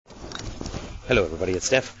Hello, everybody. It's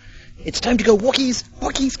Steph. It's time to go walkies.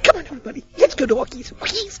 Walkies. Come on, everybody. Let's go to walkies.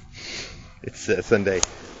 Walkies. It's Sunday,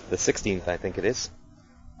 the 16th, I think it is,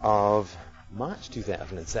 of March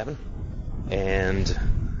 2007. And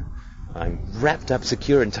I'm wrapped up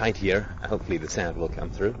secure and tight here. Hopefully the sound will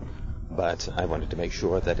come through. But I wanted to make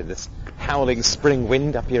sure that in this howling spring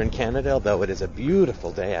wind up here in Canada, although it is a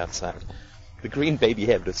beautiful day outside, the green baby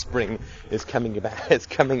head of spring is coming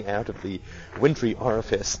out of the wintry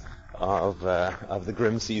orifice of the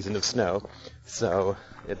grim season of snow. So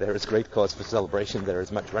there is great cause for celebration. There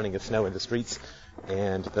is much running of snow in the streets,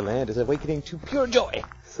 and the land is awakening to pure joy.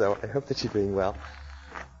 So I hope that you're doing well.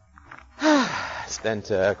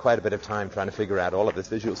 Spent quite a bit of time trying to figure out all of this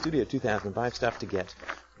Visual Studio 2005 stuff to get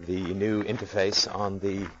the new interface on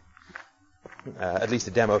the, at least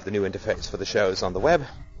a demo of the new interface for the shows on the web.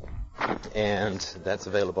 And that's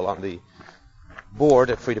available on the board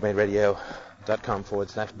at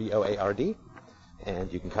freedomainradio.com/BOARD.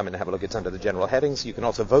 And you can come in and have a look. It's under the general headings. You can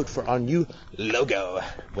also vote for our new logo,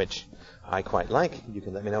 which I quite like. You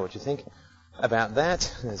can let me know what you think about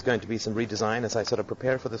that. There's going to be some redesign as I sort of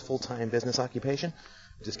prepare for this full-time business occupation.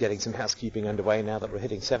 Just getting some housekeeping underway now that we're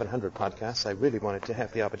hitting 700 podcasts. I really wanted to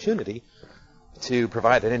have the opportunity to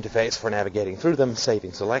provide an interface for navigating through them,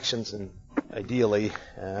 saving selections, and ideally,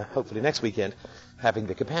 hopefully next weekend, having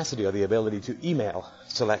the capacity or the ability to email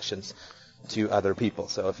selections to other people.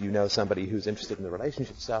 So if you know somebody who's interested in the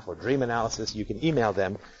relationship stuff or dream analysis, you can email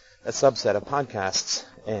them a subset of podcasts,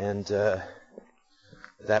 and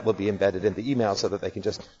that will be embedded in the email so that they can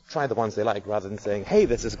just try the ones they like rather than saying, hey,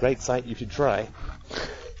 this is a great site, you should try.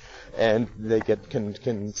 And they get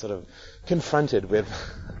sort of confronted with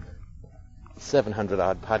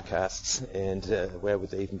 700-odd podcasts, and where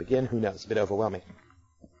would they even begin? Who knows? A bit overwhelming.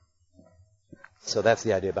 So that's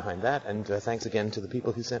the idea behind that, and thanks again to the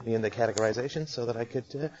people who sent me in the categorization so that I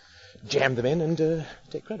could jam them in and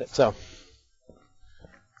take credit. So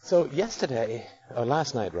yesterday, or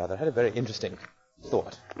last night rather, I had a very interesting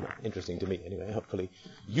thought. Interesting to me anyway. Hopefully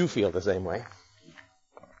you feel the same way.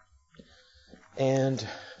 And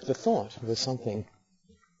the thought was something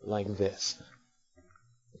like this.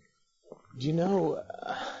 Do you know,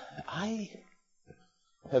 I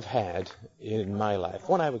have had in my life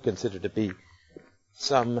what I would consider to be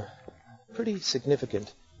some pretty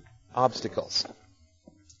significant obstacles.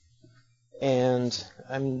 And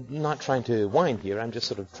I'm not trying to whine here, I'm just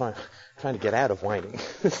sort of trying to get out of whining,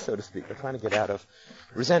 so to speak, or trying to get out of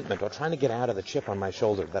resentment, or trying to get out of the chip on my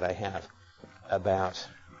shoulder that I have about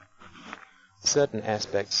certain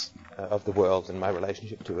aspects of the world and my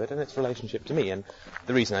relationship to it and its relationship to me. And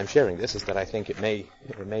the reason I'm sharing this is that I think it may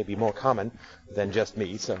be more common than just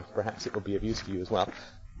me, so perhaps it will be of use to you as well.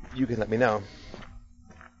 You can let me know.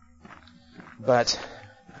 But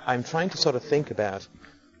I'm trying to sort of think about,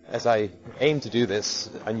 as I aim to do this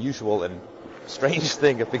unusual and strange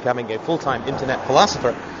thing of becoming a full-time internet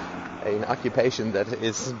philosopher, an occupation that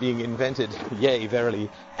is being invented, yea,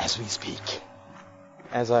 verily, as we speak.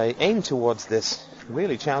 As I aim towards this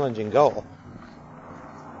really challenging goal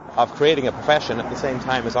of creating a profession at the same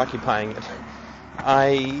time as occupying it,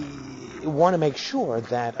 I want to make sure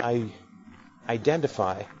that I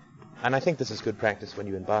identify, and I think this is good practice when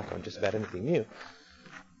you embark on just about anything new,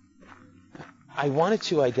 I wanted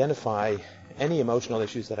to identify any emotional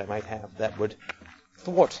issues that I might have that would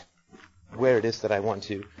thwart where it is that I want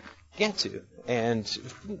to get to. And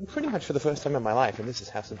pretty much for the first time in my life, and this is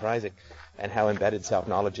how surprising and how embedded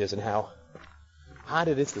self-knowledge is and how hard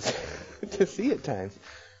it is to see at times,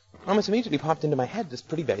 almost immediately popped into my head this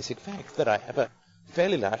pretty basic fact that I have a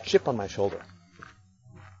fairly large chip on my shoulder.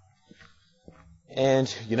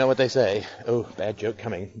 And you know what they say, oh, bad joke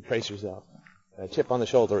coming, brace yourself. A chip on the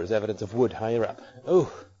shoulder is evidence of wood higher up.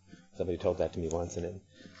 Oh, somebody told that to me once, and it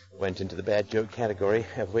went into the bad joke category,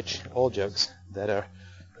 of which all jokes that are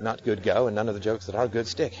not good go, and none of the jokes that are good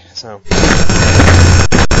stick. So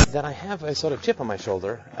that I have a sort of chip on my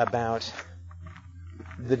shoulder about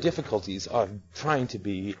the difficulties of trying to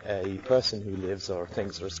be a person who lives or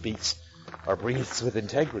thinks or speaks or breathes with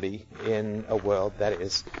integrity in a world that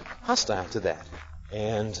is hostile to that.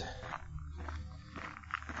 And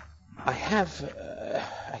I have,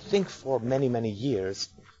 I think for many, many years,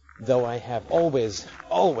 though I have always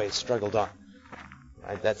struggled on.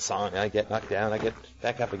 Right, that song, I get knocked down, I get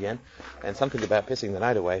back up again, and something about pissing the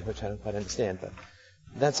night away, which I don't quite understand, but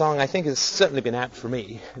that song I think has certainly been apt for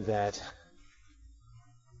me, that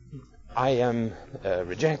I am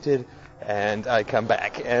rejected, and I come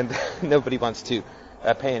back, and nobody wants to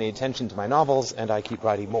pay any attention to my novels, and I keep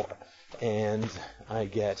writing more, and I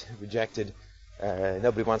get rejected.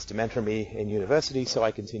 Nobody wants to mentor me in university, so I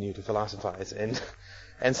continue to philosophize, and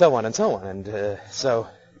and so on and so on.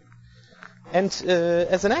 And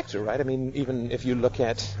as an actor, right? I mean, even if you look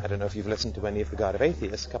at, I don't know if you've listened to any of The God of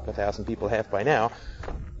Atheists, a couple of thousand people have by now.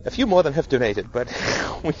 A few more than have donated, but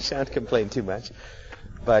we shan't complain too much.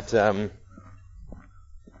 But I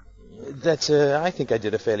think I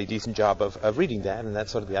did a fairly decent job of reading that, and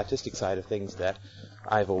that's sort of the artistic side of things that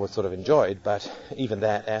I've always sort of enjoyed. But even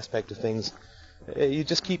that aspect of things, you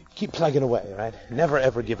just keep plugging away, right? Never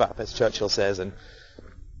ever give up, as Churchill says. And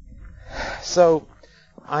so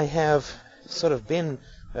I have sort of been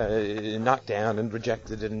knocked down and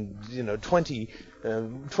rejected, and 20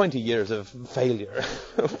 years of failure,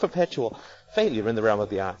 of perpetual failure in the realm of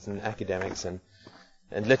the arts and academics and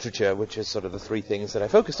literature, which is sort of the three things that I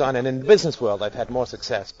focused on. And in the business world, I've had more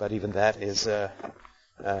success, but even that is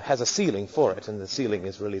has a ceiling for it, and the ceiling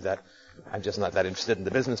is really that I'm just not that interested in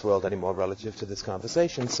the business world anymore relative to this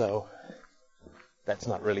conversation. So that's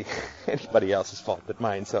not really anybody else's fault but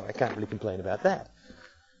mine, so I can't really complain about that.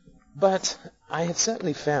 But I have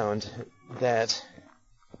certainly found that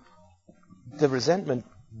the resentment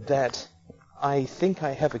that I think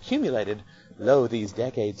I have accumulated, these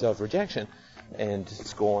decades of rejection and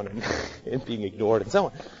scorn and being ignored and so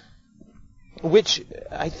on, which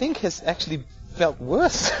I think has actually felt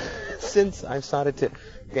worse since I've started to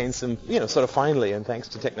gain some, sort of finally, and thanks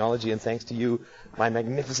to technology and thanks to you, my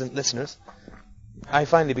magnificent listeners, I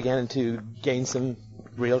finally began to gain some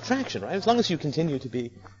real traction, right? As long as you continue to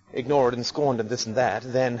be ignored and scorned and this and that,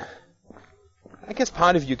 then I guess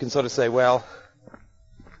part of you can sort of say, well,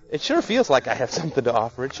 it sure feels like I have something to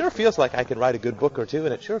offer. It sure feels like I could write a good book or two,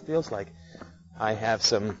 and it sure feels like I have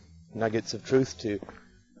some nuggets of truth to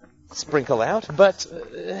sprinkle out. But,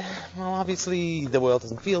 well, obviously the world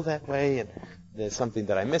doesn't feel that way, and there's something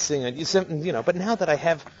that I'm missing, and but now that I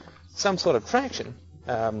have some sort of traction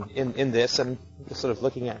in this, and just sort of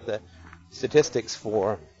looking at the statistics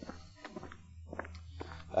for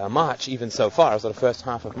March, even so far, sort of first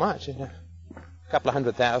half of March, a couple of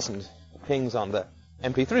 100,000 pings on the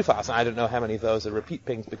MP3 files. And I don't know how many of those are repeat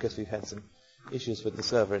pings because we've had some issues with the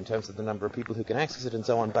server in terms of the number of people who can access it and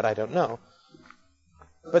so on, but I don't know.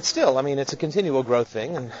 But still, I mean, it's a continual growth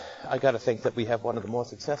thing, and I got to think that we have one of the more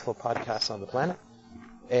successful podcasts on the planet.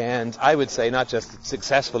 And I would say not just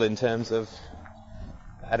successful in terms of,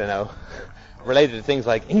 I don't know, related to things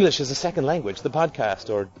like English as a second language, the podcast,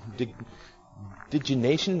 or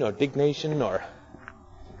Dignation or Dignation, or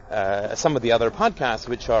some of the other podcasts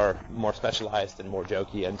which are more specialized and more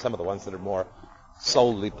jokey, and some of the ones that are more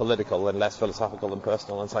solely political and less philosophical and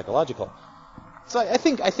personal and psychological. So I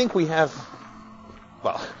think we have,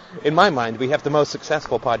 well, in my mind, we have the most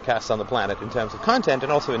successful podcasts on the planet in terms of content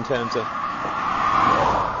and also in terms of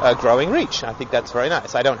growing reach. I think that's very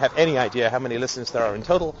nice. I don't have any idea how many listeners there are in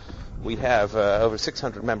total. We have over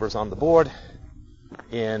 600 members on the board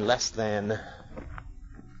in less than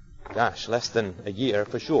a year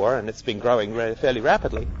for sure, and it's been growing fairly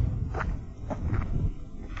rapidly.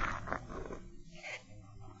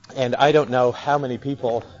 And I don't know how many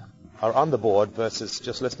people are on the board versus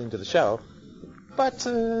just listening to the show, but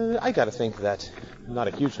I got to think that not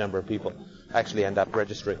a huge number of people actually end up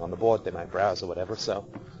registering on the board. They might browse or whatever, so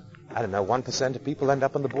I don't know, 1% of people end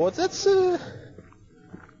up on the boards. That's a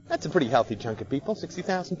pretty healthy chunk of people,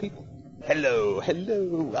 60,000 people. Hello,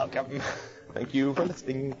 welcome. Thank you for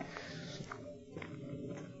listening.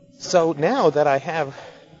 So now that I have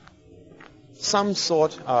some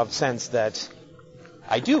sort of sense that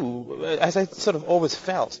I do, as I sort of always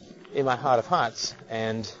felt in my heart of hearts,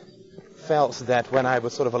 and felt that when I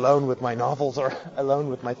was sort of alone with my novels or alone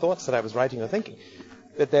with my thoughts that I was writing or thinking,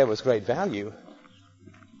 that there was great value.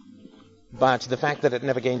 But the fact that it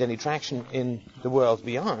never gained any traction in the world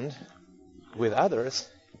beyond with others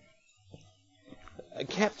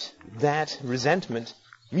kept that resentment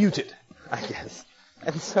muted, I guess.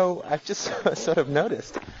 And so I've just sort of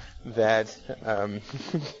noticed that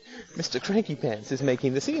Mr. Cranky Pants is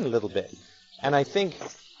making the scene a little bit. And I think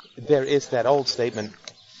there is that old statement,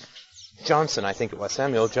 Johnson, I think it was,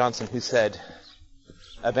 Samuel Johnson, who said,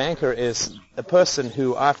 a banker is a person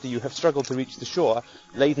who, after you have struggled to reach the shore,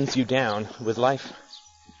 ladens you down with life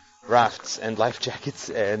rafts and life jackets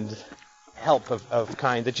and help of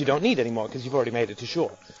kind that you don't need anymore because you've already made it to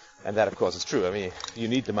shore. And that, of course, is true. I mean, if you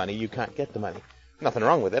need the money, you can't get the money. Nothing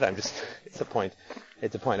wrong with it. It's a point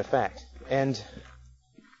of fact. And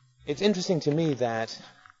it's interesting to me that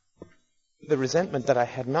the resentment that I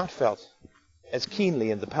had not felt as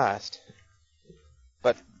keenly in the past,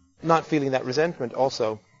 but not feeling that resentment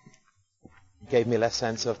also gave me less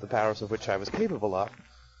sense of the powers of which I was capable of,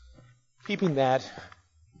 keeping that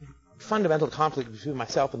fundamental conflict between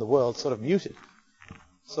myself and the world sort of muted,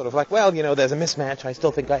 sort of like, well, there's a mismatch. I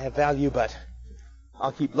still think I have value, but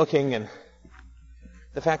I'll keep looking. And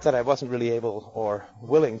the fact that I wasn't really able or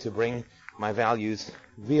willing to bring my values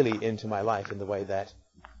really into my life in the way that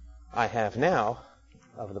I have now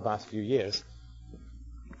over the past few years,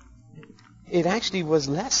 it actually was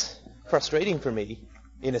less frustrating for me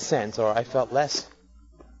in a sense, or I felt less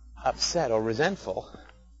upset or resentful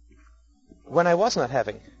when I was not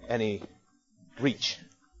having any reach.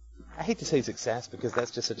 I hate to say success because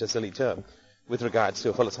that's just such a silly term with regards to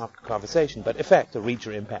a philosophical conversation, but effect or reach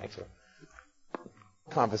or impact or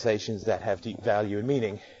conversations that have deep value and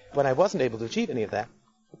meaning. When I wasn't able to achieve any of that,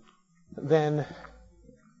 then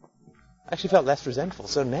I actually felt less resentful.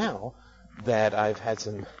 So now that I've had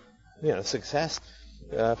some, success,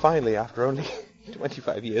 finally after only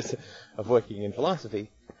 25 years of working in philosophy,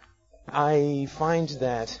 I find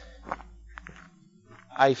that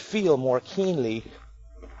I feel more keenly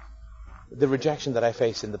the rejection that I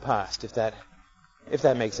faced in the past, if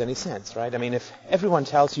that makes any sense, right? I mean, if everyone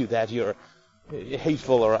tells you that you're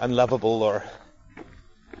hateful or unlovable or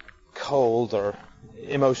cold or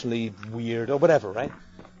emotionally weird or whatever, right?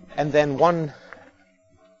 And then one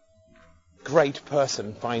great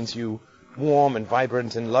person finds you warm and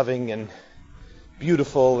vibrant and loving and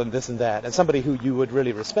beautiful and this and that, and somebody who you would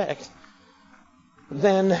really respect,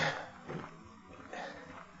 then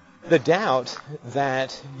the doubt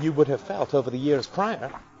that you would have felt over the years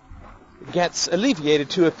prior gets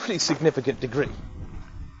alleviated to a pretty significant degree.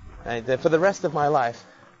 Right? That for the rest of my life,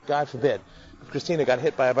 God forbid, if Christina got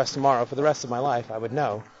hit by a bus tomorrow, for the rest of my life I would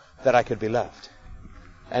know that I could be loved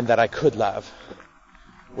and that I could love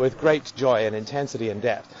with great joy and intensity and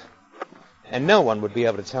depth. And no one would be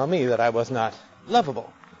able to tell me that I was not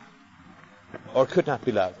lovable or could not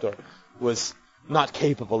be loved or was not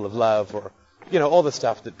capable of love or all the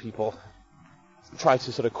stuff that people try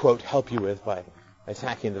to sort of, quote, help you with by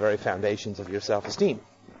attacking the very foundations of your self-esteem.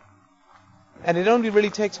 And it only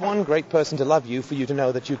really takes one great person to love you for you to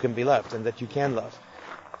know that you can be loved and that you can love.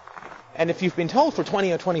 And if you've been told for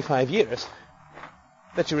 20 or 25 years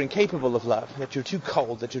that you're incapable of love, that you're too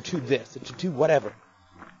cold, that you're too this, that you're too whatever,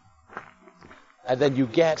 and then you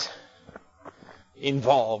get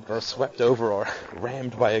involved or swept over or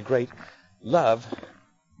rammed by a great love,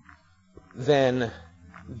 then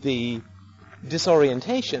the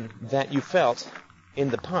disorientation that you felt in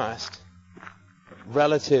the past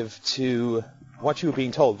relative to what you were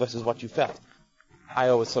being told versus what you felt, I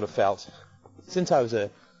always sort of felt, since I was a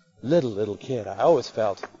little kid, I always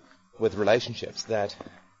felt with relationships that,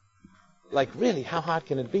 like, really, how hard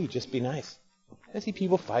can it be? Just be nice. I see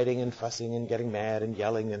people fighting and fussing and getting mad and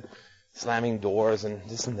yelling and slamming doors and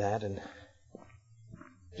this and that, and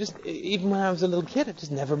just, even when I was a little kid, it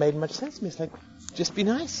just never made much sense to me. It's like, just be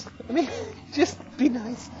nice. I mean, just be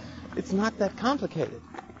nice. It's not that complicated.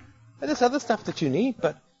 And there's other stuff that you need,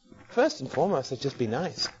 but first and foremost, it's just be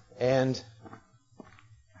nice. And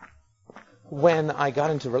when I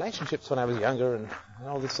got into relationships when I was younger, and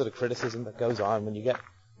all this sort of criticism that goes on when you get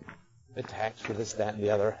attacked for this, that, and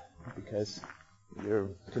the other, because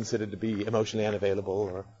you're considered to be emotionally unavailable,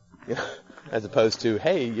 or as opposed to,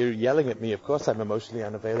 hey, you're yelling at me, of course I'm emotionally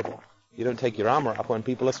unavailable. You don't take your armor up when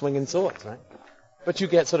people are swinging swords, right? But you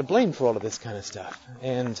get sort of blamed for all of this kind of stuff.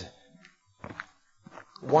 And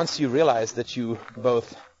once you realize that you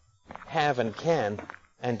both have and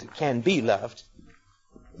can be loved,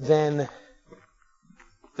 then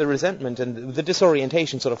the resentment and the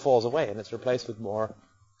disorientation sort of falls away, and it's replaced with more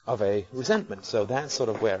of a resentment. So that's sort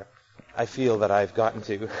of where I feel that I've gotten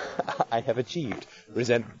to. I have achieved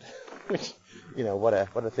resentment, which, what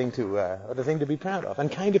a thing to be proud of,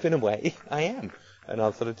 and kind of in a way I am, and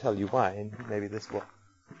I'll sort of tell you why, and maybe this will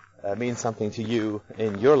mean something to you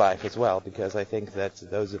in your life as well, because I think that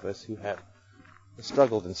those of us who have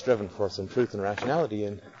struggled and striven for some truth and rationality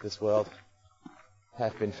in this world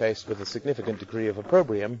have been faced with a significant degree of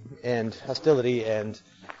opprobrium and hostility, and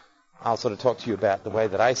I'll sort of talk to you about the way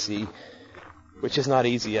that I see, which is not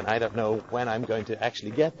easy, and I don't know when I'm going to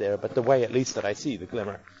actually get there, but the way at least that I see the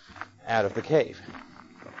glimmer out of the cave.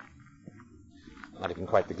 Not even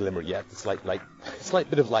quite the glimmer yet, the slight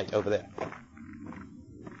bit of light over there.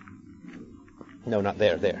 No, not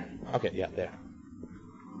there, there. Okay, yeah, there.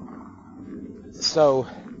 So,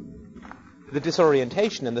 the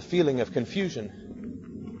disorientation and the feeling of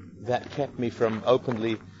confusion that kept me from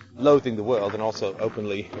openly loathing the world and also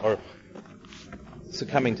openly or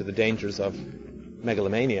succumbing to the dangers of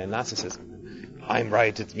megalomania and narcissism. I'm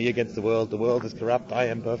right, it's me against the world is corrupt, I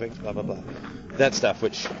am perfect, blah, blah, blah. That stuff,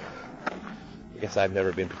 which I guess I've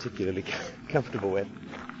never been particularly comfortable with.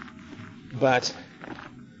 But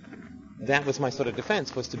that was my sort of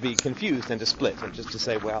defense, was to be confused and to split, and just to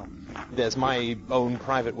say, well, there's my own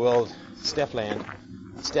private world, Stephland,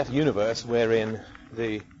 Steph universe, wherein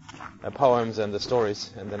the poems and the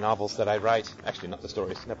stories and the novels that I write, actually not the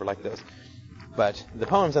stories, never liked those, but the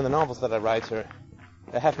poems and the novels that I write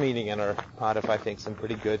have meaning and are part of, I think, some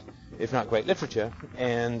pretty good, if not great, literature,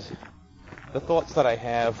 and the thoughts that I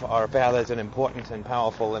have are valid and important and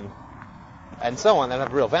powerful and so on, and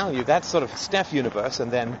have real value. That's sort of Steph universe,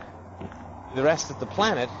 and then the rest of the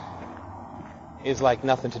planet is like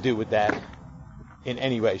nothing to do with that in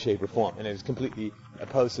any way, shape, or form, and is completely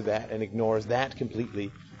opposed to that and ignores that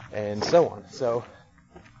completely, and so on. So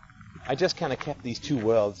I just kind of kept these two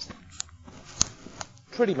worlds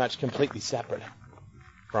pretty much completely separate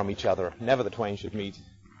from each other. Never the twain should meet.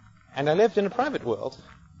 And I lived in a private world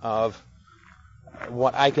of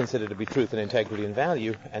what I consider to be truth and integrity and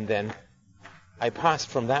value, and then I passed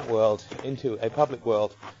from that world into a public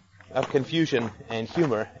world of confusion and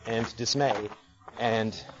humor and dismay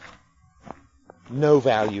and no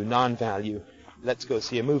value, non-value, let's go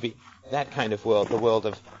see a movie, that kind of world, the world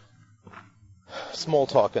of small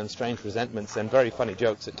talk and strange resentments and very funny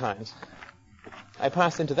jokes at times. I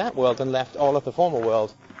passed into that world and left all of the former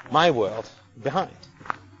world, my world, behind.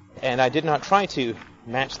 And I did not try to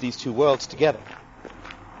match these two worlds together.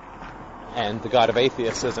 And The God of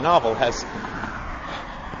Atheists as a novel has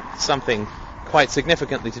something quite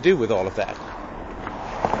significantly to do with all of that.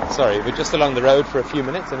 Sorry, we're just along the road for a few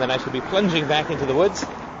minutes, and then I shall be plunging back into the woods,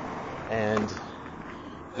 and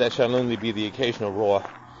there shall only be the occasional roar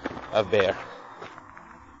of bear.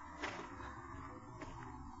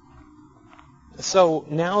 So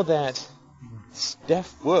now that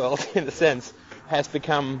Steph world, in a sense, has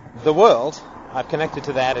become the world, I've connected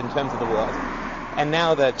to that in terms of the world, and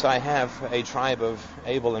now that I have a tribe of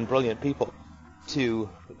able and brilliant people to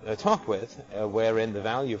talk with, wherein the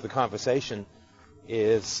value of the conversation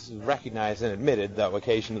is recognized and admitted, though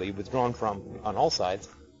occasionally withdrawn from on all sides,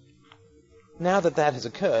 now that that has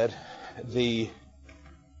occurred, the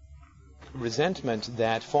resentment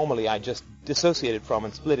that formerly I just dissociated from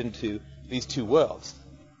and split into these two worlds,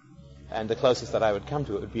 and the closest that I would come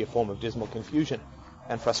to it would be a form of dismal confusion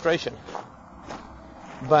and frustration.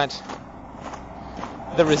 But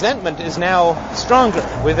the resentment is now stronger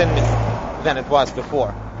within me than it was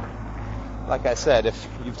before. Like I said, if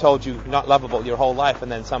you've told you not lovable your whole life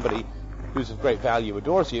and then somebody who's of great value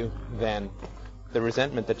adores you, then the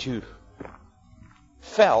resentment that you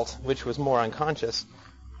felt, which was more unconscious,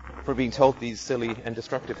 for being told these silly and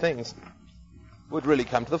destructive things, would really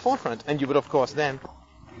come to the forefront. And you would, of course, then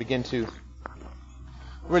begin to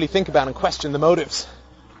really think about and question the motives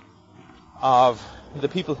of the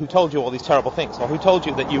people who told you all these terrible things, or who told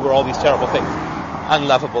you that you were all these terrible things,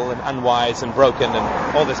 unlovable and unwise and broken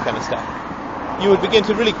and all this kind of stuff. You would begin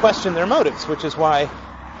to really question their motives, which is why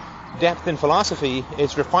depth in philosophy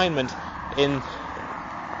is refinement in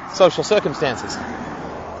social circumstances.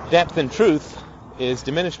 Depth in truth is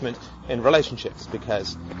diminishment in relationships,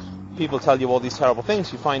 because people tell you all these terrible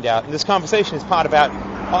things, you find out, and this conversation is part about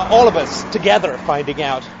all of us together finding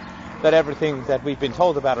out that everything that we've been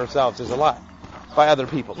told about ourselves is a lie by other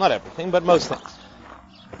people. Not everything, but most things.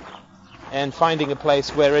 And finding a place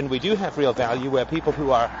wherein we do have real value, where people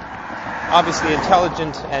who are obviously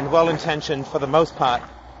intelligent and well-intentioned for the most part,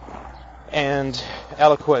 and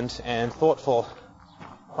eloquent and thoughtful,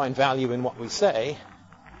 find value in what we say,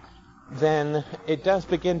 then it does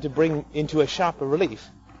begin to bring into a sharper relief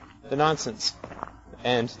the nonsense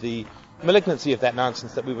and the malignancy of that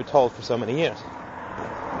nonsense that we were told for so many years,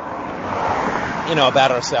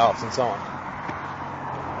 about ourselves and so on.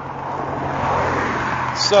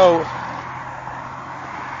 So,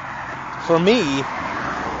 for me,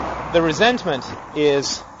 the resentment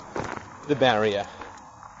is the barrier.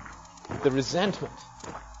 The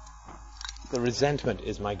resentment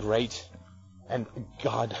is my great and,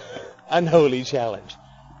 God, unholy challenge.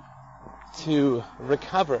 To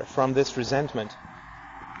recover from this resentment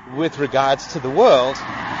with regards to the world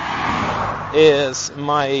is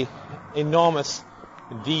my enormous,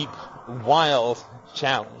 deep, wild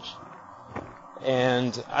challenge.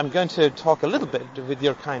 And I'm going to talk a little bit, with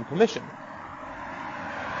your kind permission,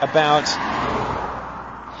 about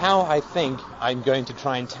how I think I'm going to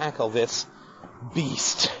try and tackle this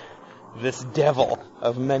beast, this devil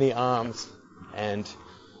of many arms and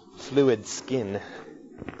fluid skin.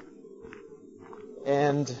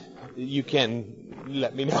 And you can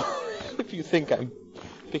let me know if you think I'm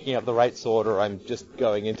picking up the right sword or I'm just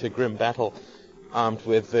going into grim battle armed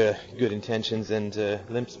with good intentions and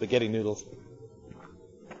limp spaghetti noodles.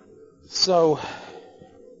 So,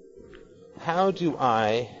 how do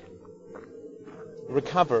I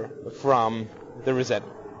recover from the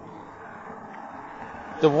resentment.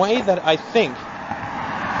 The way that I think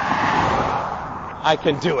I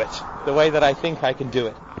can do it,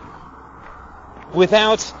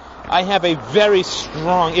 I have a very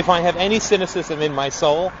strong, if I have any cynicism in my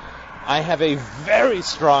soul, I have a very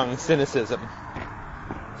strong cynicism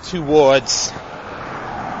towards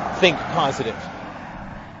think positive.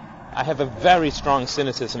 I have a very strong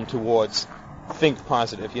cynicism towards think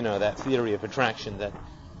positive. You know, that theory of attraction that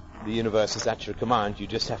the universe is at your command. You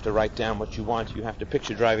just have to write down what you want. You have to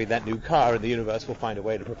picture driving that new car, and the universe will find a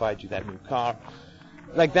way to provide you that new car.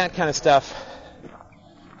 Like, that kind of stuff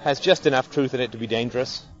has just enough truth in it to be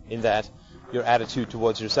dangerous, in that your attitude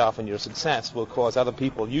towards yourself and your success will cause other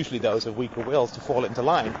people, usually those of weaker wills, to fall into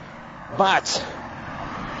line. But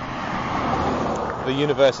the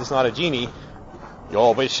universe is not a genie.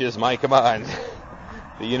 Your wish is my command.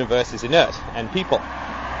 The universe is inert, and people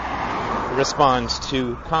respond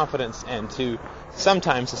to confidence and to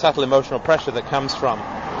sometimes the subtle emotional pressure that comes from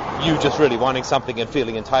you just really wanting something and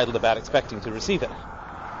feeling entitled about expecting to receive it.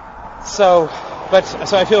 So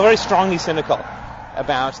I feel very strongly cynical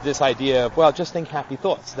about this idea of, well, just think happy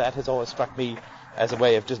thoughts. That has always struck me as a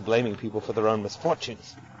way of just blaming people for their own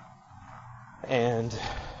misfortunes. And,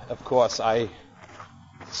 of course, I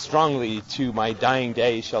strongly, to my dying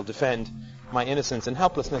day, shall defend my innocence and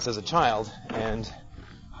helplessness as a child, and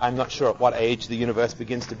I'm not sure at what age the universe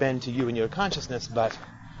begins to bend to you and your consciousness, but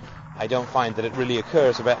I don't find that it really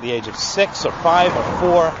occurs about the age of 6 or 5 or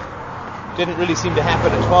 4. Didn't really seem to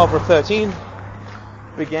happen at 12 or 13.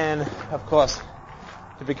 Began, of course,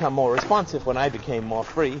 to become more responsive when I became more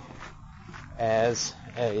free in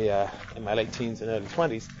my late teens and early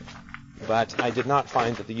 20s. But I did not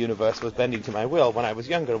find that the universe was bending to my will when I was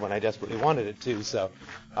younger, when I desperately wanted it to. So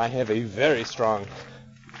I have a very strong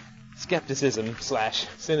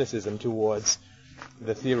skepticism/cynicism towards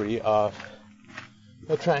the theory of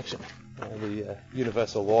attraction, the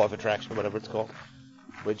universal law of attraction, whatever it's called,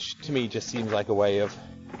 which to me just seems like a way of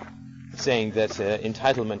saying that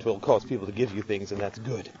entitlement will cause people to give you things, and that's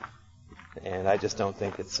good. And I just don't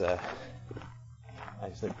think it's I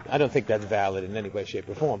don't think that's valid in any way, shape,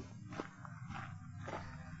 or form.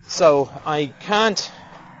 So I can't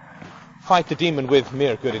fight the demon with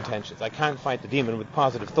mere good intentions. I can't fight the demon with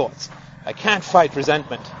positive thoughts. I can't fight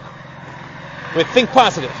resentment with think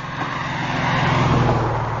positive.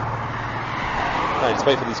 I just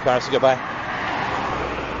wait for these cars to go by.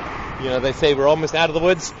 You know, they say we're almost out of the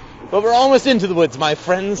woods, but we're almost into the woods, my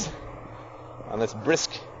friends, on this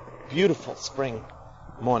brisk, beautiful spring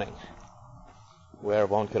morning, where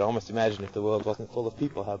one could almost imagine, if the world wasn't full of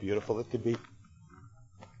people, how beautiful it could be.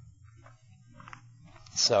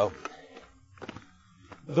 So,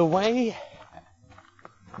 the way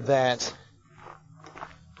that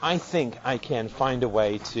I think I can find a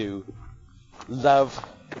way to love...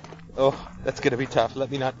 Oh, that's going to be tough.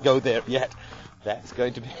 Let me not go there yet. That's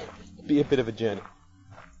going to be a bit of a journey.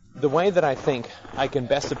 The way that I think I can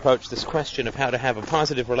best approach this question of how to have a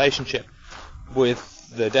positive relationship with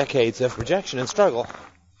the decades of rejection and struggle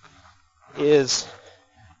is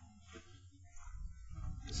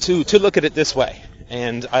to look at it this way.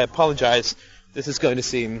 And I apologize, this is going to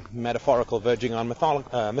seem metaphorical, verging on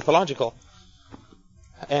mythological.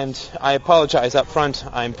 And I apologize up front.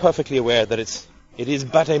 I'm perfectly aware that it is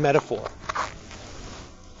but a metaphor.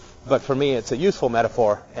 But for me, it's a useful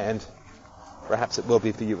metaphor, and perhaps it will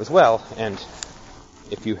be for you as well. And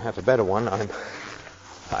if you have a better one, I'm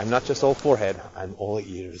not just all forehead, I'm all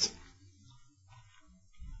ears.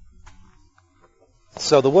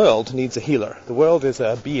 So the world needs a healer. The world is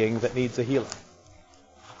a being that needs a healer.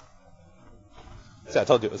 So I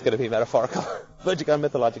told you it was going to be metaphorical, verging on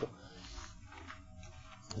mythological.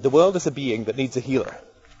 The world is a being that needs a healer.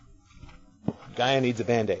 Gaia needs a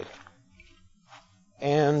Band-Aid.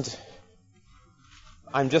 And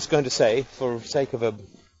I'm just going to say, for sake of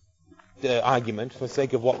the argument, for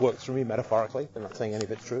sake of what works for me metaphorically, I'm not saying any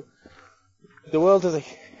of it's true, the world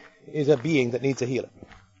is a being that needs a healer.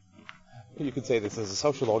 You could say this is a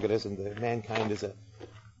social organism, that mankind is an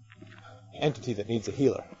entity that needs a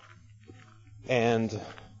healer. And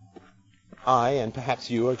I, and perhaps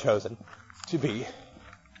you, are chosen to be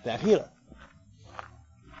that healer.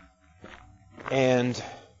 And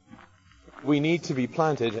we need to be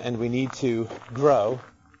planted, and we need to grow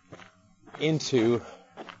into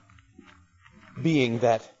being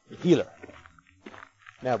that healer.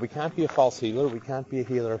 Now, we can't be a false healer. We can't be a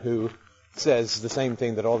healer who says the same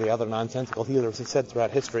thing that all the other nonsensical healers have said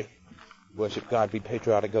throughout history. Worship God, be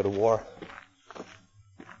patriotic, go to war,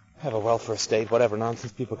 have a welfare state, whatever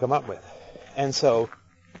nonsense people come up with. And so,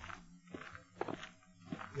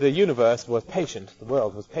 the universe was patient, the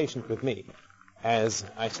world was patient with me, as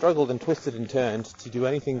I struggled and twisted and turned to do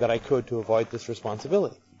anything that I could to avoid this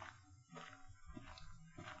responsibility.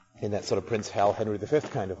 In that sort of Prince Hal, Henry V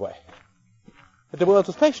kind of way. But the world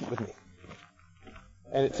was patient with me.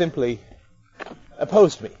 And it simply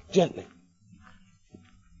opposed me, gently.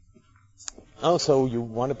 Oh, so you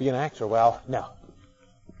want to be an actor? Well, no.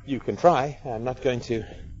 You can try. I'm not going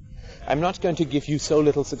to give you so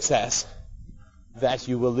little success that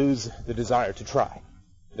you will lose the desire to try,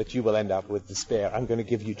 that you will end up with despair. I'm going to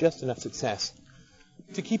give you just enough success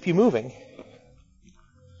to keep you moving,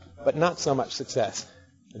 but not so much success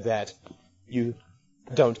that you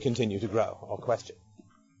don't continue to grow or question.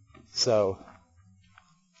 So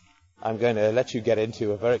I'm going to let you get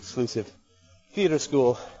into a very exclusive theater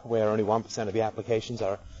school where only 1% of the applications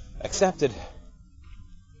are accepted,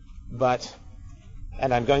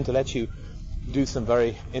 and I'm going to let you do some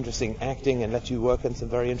very interesting acting and let you work on some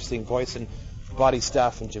very interesting voice and body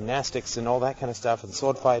stuff and gymnastics and all that kind of stuff and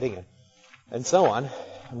sword fighting and so on.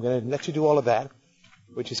 I'm going to let you do all of that,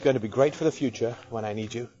 which is going to be great for the future when I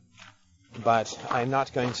need you, but I'm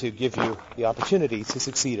not going to give you the opportunity to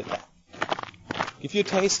succeed at that. Give you a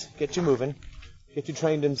taste, get you moving, get you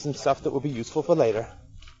trained in some stuff that will be useful for later,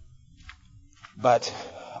 but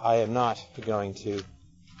I am not going to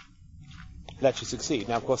let you succeed.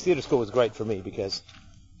 Now, of course, theater school was great for me because,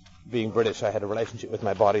 being British, I had a relationship with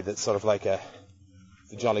my body that's sort of like the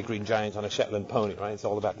Jolly Green Giant on a Shetland pony, right? It's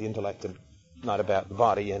all about the intellect and not about the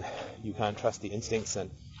body, and you can't trust the instincts,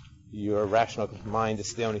 and your rational mind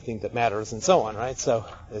is the only thing that matters, and so on, right? So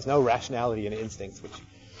there's no rationality in instincts, which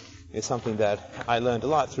is something that I learned a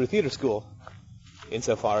lot through theater school,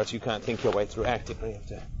 insofar as you can't think your way through acting. You have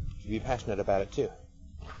to be passionate about it, too.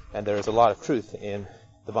 And there is a lot of truth in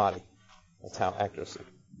the body. That's how actors,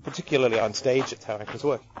 particularly on stage, that's how actors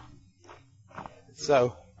work.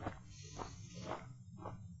 So,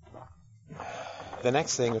 the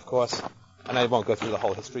next thing, of course, and I won't go through the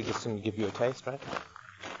whole history, just to give you a taste, right?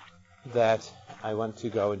 That I went to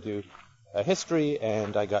go and do history,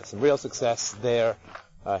 and I got some real success there.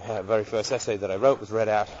 The very first essay that I wrote was read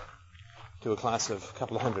out to a class of a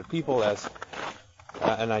couple of hundred people as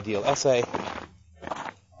an ideal essay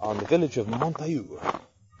on the village of Montaillou.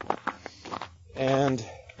 And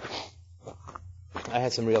I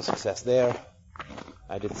had some real success there.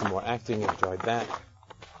 I did some more acting, enjoyed that.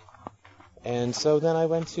 And so then I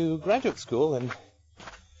went to graduate school and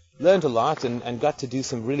learned a lot and got to do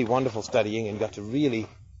some really wonderful studying and got to really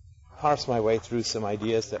parse my way through some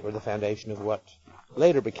ideas that were the foundation of what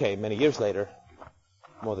later became, many years later,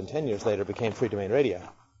 more than 10 years later, became Free Domain Radio.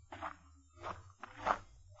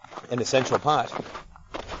 An essential part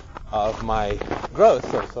of my growth,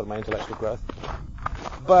 sort of my intellectual growth,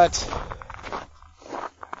 but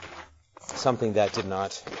something that did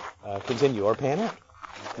not continue or pan out.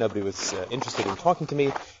 Nobody was interested in talking to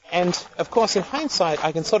me, and of course, in hindsight,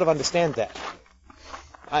 I can sort of understand that.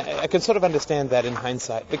 I can sort of understand that in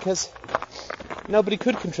hindsight, because nobody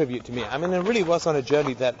could contribute to me. I mean, it really was on a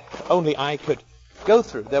journey that only I could go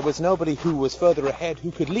through. There was nobody who was further ahead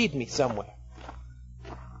who could lead me somewhere.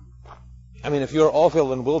 I mean, if you're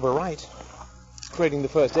Orville and Wilbur Wright creating the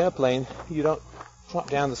first airplane, you don't trot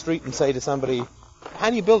down the street and say to somebody, how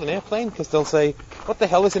do you build an airplane? Because they'll say, what the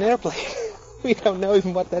hell is an airplane? We don't know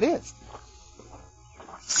even what that is.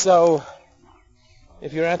 So,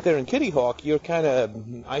 if you're out there in Kitty Hawk, you're kind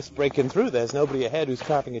of ice breaking through. There's nobody ahead who's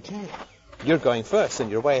carving a chain. You're going first, and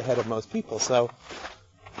you're way ahead of most people. So,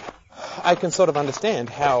 I can sort of understand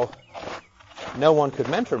how no one could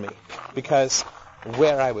mentor me, because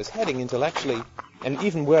where I was heading intellectually, and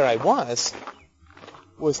even where I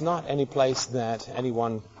was not any place that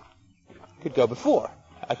anyone could go before.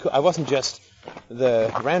 I wasn't just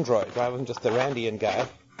the Randroid, I wasn't just the Randian guy,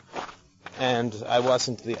 and I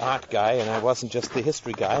wasn't the art guy, and I wasn't just the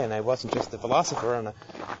history guy, and I wasn't just the philosopher, and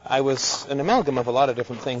I was an amalgam of a lot of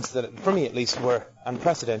different things that, for me at least, were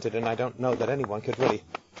unprecedented, and I don't know that anyone could really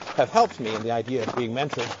have helped me in the idea of being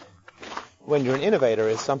mentored. When you're an innovator,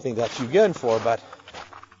 is something that you yearn for, but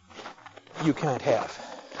you can't have.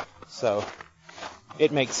 So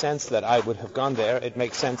it makes sense that I would have gone there. It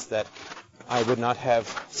makes sense that I would not have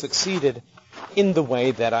succeeded in the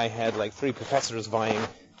way that I had like 3 professors vying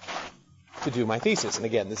to do my thesis. And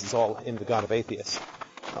again, this is all in The God of Atheists.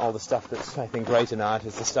 All the stuff that's, I think, great in art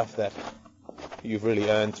is the stuff that you've really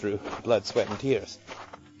earned through blood, sweat, and tears.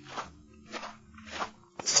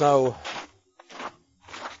 So,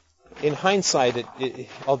 in hindsight,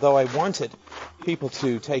 although I wanted people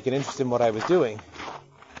to take an interest in what I was doing,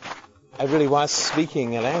 I really was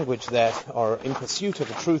speaking a language that, or in pursuit of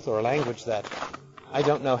a truth or a language that I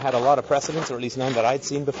don't know had a lot of precedence, or at least none that I'd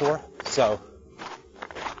seen before. So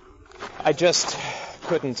I just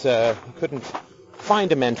couldn't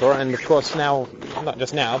find a mentor. And of course now, not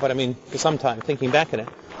just now, but I mean for some time, thinking back on it,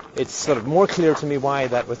 it's sort of more clear to me why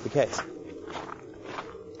that was the case.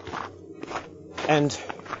 And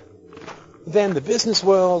then the business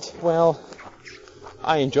world, well,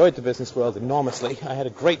 I enjoyed the business world enormously. I had a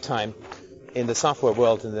great time in the software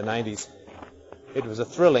world in the 90s. It was a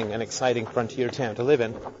thrilling and exciting frontier town to live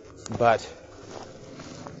in, but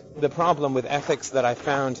the problem with ethics that I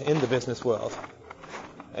found in the business world,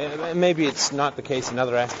 maybe it's not the case in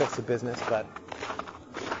other aspects of business, but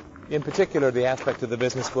in particular the aspect of the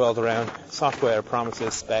business world around software,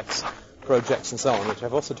 promises, specs, projects, and so on, which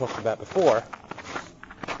I've also talked about before,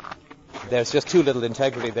 there's just too little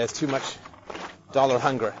integrity, there's too much dollar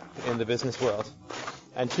hunger in the business world,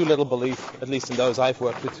 and too little belief, at least in those I've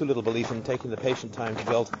worked with, too little belief in taking the patient time to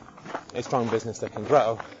build a strong business that can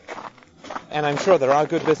grow. And I'm sure there are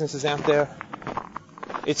good businesses out there.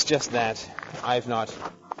 It's just that I've not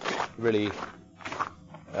really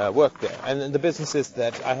worked there. And the businesses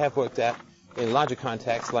that I have worked at in larger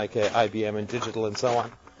contexts, like IBM and digital and so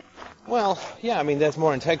on, well, yeah, I mean, there's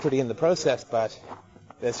more integrity in the process, but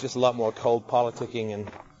there's just a lot more cold politicking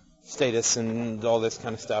and status and all this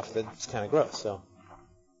kind of stuff that's kind of gross. So,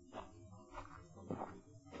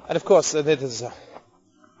 and of course, this is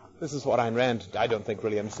what Ayn Rand, I don't think,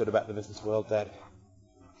 really understood about the business world, that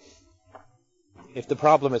if the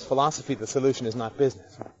problem is philosophy, the solution is not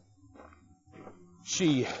business.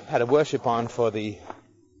 She had a worship on for the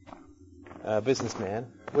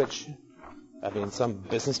businessman, which, I mean, some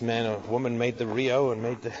businessman or woman made the Rio and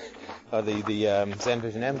made the Zen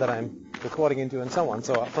Vision M that I'm recording into and so on.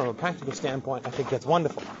 So from a practical standpoint, I think that's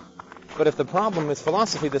wonderful. But if the problem is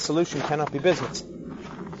philosophy, the solution cannot be business.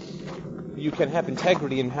 You can have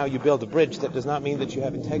integrity in how you build a bridge. That does not mean that you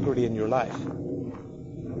have integrity in your life.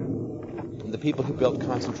 The people who built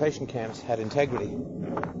concentration camps had integrity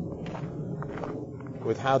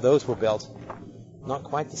with how those were built. Not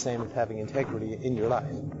quite the same as having integrity in your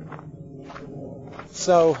life.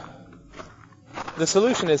 So the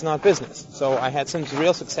solution is not business. So I had some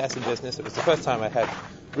real success in business. It was the first time I had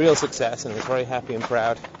real success, and I was very happy and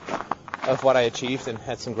proud of what I achieved, and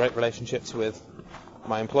had some great relationships with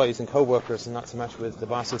my employees and co-workers, and not so much with the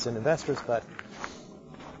bosses and investors. But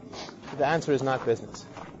the answer is not business.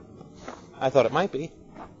 I thought it might be,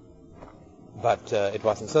 but it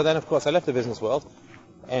wasn't. So then, of course, I left the business world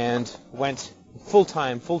and went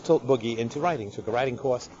full-time, full-tilt boogie into writing. Took a writing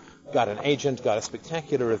course, got an agent, got a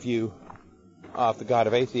spectacular review of The God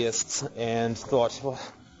of Atheists, and thought, well,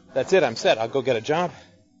 that's it, I'm set, I'll go get a job.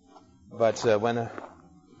 But when a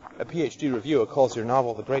PhD reviewer calls your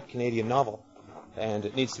novel the great Canadian novel, and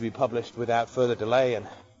it needs to be published without further delay, and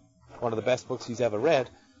one of the best books he's ever read,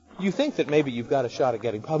 you think that maybe you've got a shot at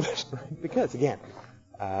getting published, right? Because, again,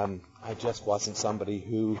 I just wasn't somebody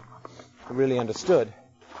who really understood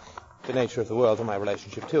the nature of the world and my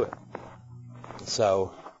relationship to it.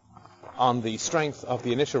 So, on the strength of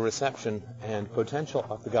the initial reception and potential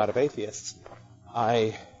of The God of Atheists,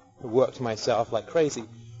 I worked myself like crazy,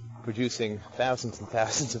 producing thousands and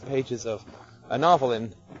thousands of pages of a novel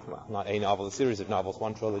in, well, not a novel, a series of novels,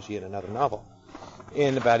 one trilogy and another novel,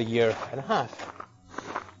 in about a year and a half.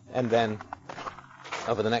 And then,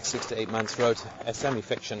 over the next 6 to 8 months, wrote a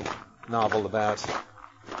semi-fiction novel about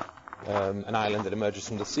an island that emerges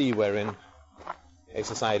from the sea, wherein a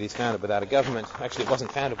society is founded without a government. Actually, it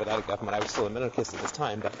wasn't founded without a government. I was still a minarchist at this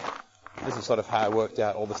time, but this is sort of how I worked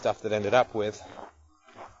out all the stuff that ended up with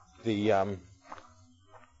the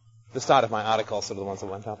start of my articles, sort of the ones that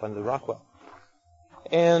went up under Rockwell.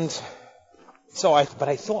 And so I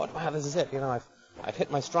thought, wow, this is it. You know, I've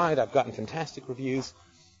hit my stride. I've gotten fantastic reviews.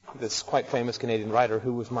 This quite famous Canadian writer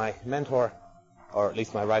who was my mentor, or at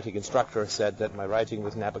least my writing instructor, said that my writing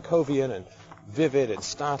was Nabokovian and vivid and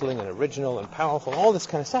startling and original and powerful, all this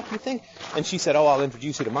kind of stuff, you think? And she said, oh, I'll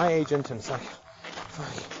introduce you to my agent. And it's like,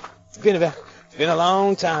 it's been a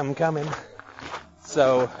long time coming.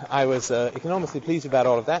 So I was enormously pleased about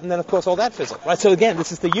all of that. And then, of course, all that fizzled, right? So again,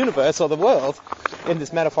 this is the universe or the world in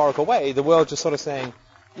this metaphorical way. The world just sort of saying,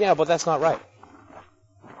 yeah, but that's not right.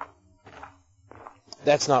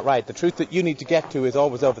 That's not right. The truth that you need to get to is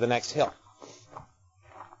always over the next hill.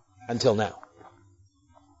 Until now.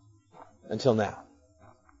 Until now.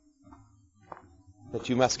 That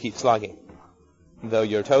you must keep slogging. Though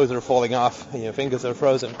your toes are falling off and your fingers are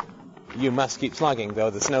frozen, you must keep slogging. Though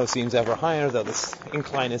the snow seems ever higher, though the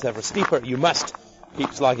incline is ever steeper, you must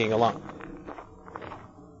keep slogging along.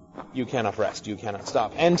 You cannot rest. You cannot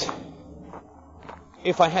stop. And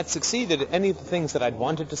if I had succeeded at any of the things that I'd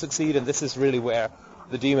wanted to succeed, and this is really where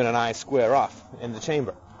the demon and I square off in the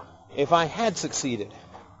chamber, if I had succeeded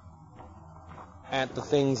at the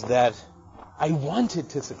things that I wanted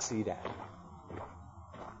to succeed at,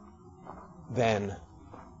 then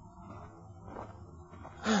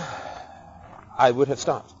I would have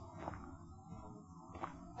stopped.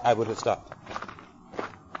 I would have stopped.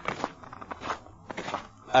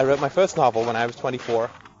 I wrote my first novel when I was 24,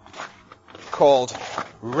 called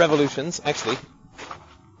Revolutions. Actually,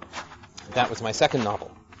 that was my second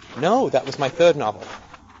novel. No, that was my third novel.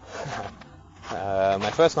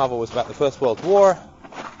 My first novel was about the First World War,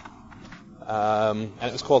 and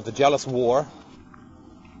it was called The Jealous War.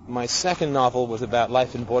 My second novel was about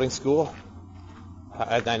life in boarding school.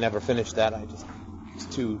 I never finished that. It was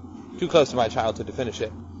too close to my childhood to finish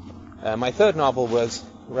it. My third novel was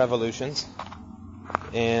Revolutions,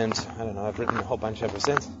 and I don't know, I've written a whole bunch ever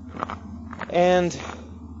since. And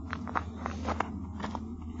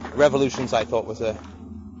Revolutions, I thought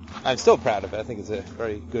I'm still proud of it. I think it's a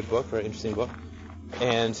very good book, very interesting book.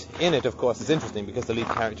 And in it, of course, it's interesting because the lead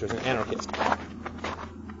character is an anarchist.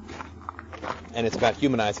 And it's about the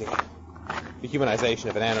humanization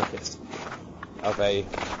of an anarchist, of a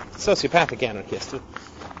sociopathic anarchist.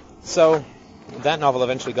 So that novel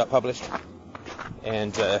eventually got published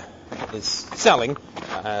and is selling,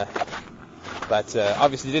 but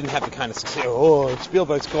obviously didn't have the kind of success,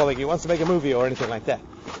 Spielberg's calling, he wants to make a movie or anything like that.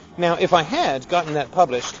 Now, if I had gotten that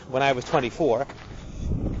published when I was 24,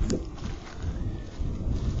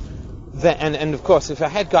 and of course, if I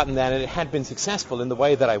had gotten that and it had been successful in the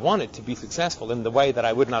way that I wanted to be successful, in the way that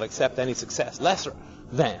I would not accept any success lesser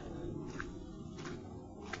than,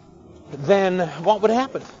 then what would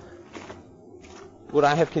happen? Would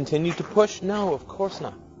I have continued to push? No, of course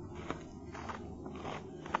not.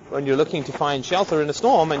 When you're looking to find shelter in a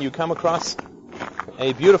storm and you come across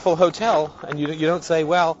a beautiful hotel and you don't say,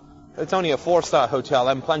 well, it's only a 4-star hotel,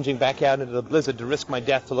 I'm plunging back out into the blizzard to risk my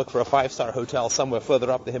death to look for a 5-star hotel somewhere further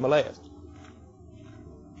up the Himalayas.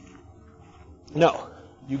 No,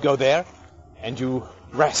 you go there and you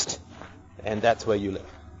rest, and that's where you live.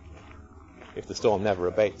 If the storm never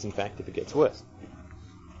abates, in fact, if it gets worse.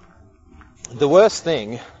 The worst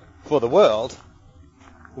thing for the world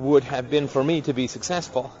would have been for me to be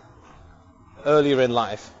successful earlier in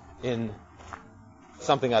life in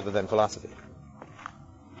something other than philosophy.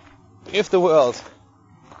 If the world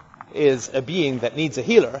is a being that needs a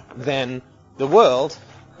healer, then the world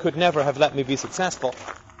could never have let me be successful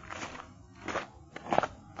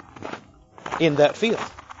in that field.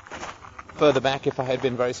 Further back, if I had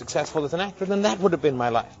been very successful as an actor, then that would have been my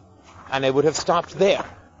life. And I would have stopped there.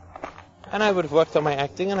 And I would have worked on my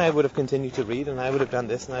acting, and I would have continued to read, and I would have done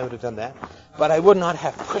this, and I would have done that. But I would not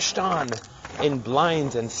have pushed on in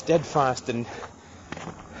blind and steadfast and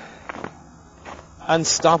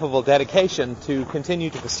unstoppable dedication to continue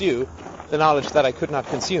to pursue the knowledge that I could not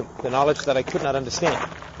consume, the knowledge that I could not understand,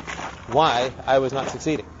 why I was not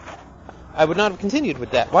succeeding. I would not have continued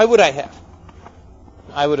with that. Why would I have?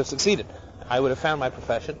 I would have succeeded. I would have found my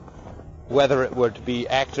profession, whether it were to be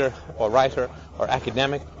actor or writer or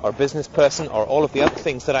academic or business person or all of the other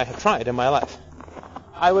things that I have tried in my life.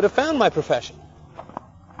 I would have found my profession.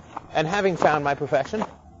 And having found my profession,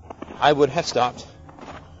 I would have stopped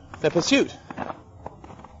the pursuit.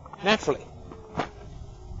 Naturally.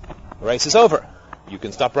 The race is over. You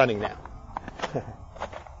can stop running now.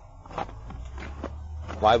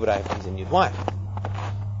 Why would I have continued? Why?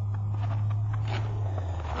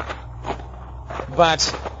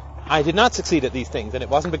 But I did not succeed at these things, and it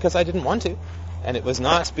wasn't because I didn't want to, and it was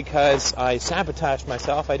not because I sabotaged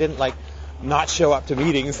myself. I didn't not show up to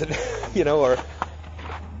meetings and or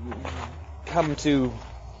come to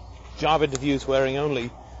job interviews wearing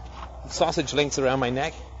only sausage links around my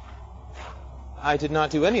neck. I did not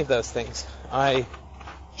do any of those things. I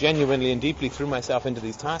genuinely and deeply threw myself into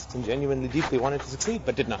these tasks and genuinely deeply wanted to succeed,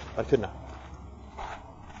 but did not. I could not.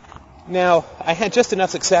 Now, I had just enough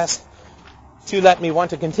success to let me want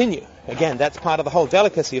to continue. Again, that's part of the whole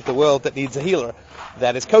delicacy of the world that needs a healer,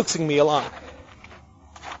 that is coaxing me along.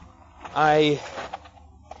 I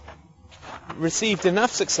received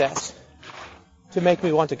enough success to make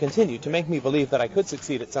me want to continue, to make me believe that I could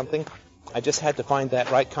succeed at something. I just had to find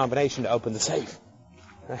that right combination to open the safe.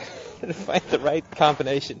 I had to find the right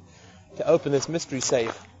combination to open this mystery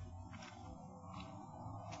safe.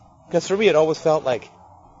 Because for me it always felt like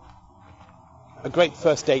a great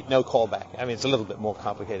first date, no callback. I mean, it's a little bit more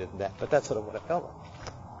complicated than that, but that's sort of what it felt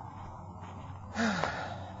like.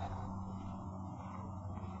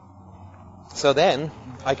 So then,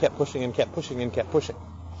 I kept pushing and kept pushing and kept pushing.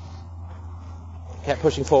 kept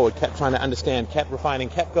pushing forward, kept trying to understand, kept refining,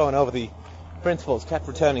 kept going over the principles, kept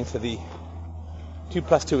returning to the 2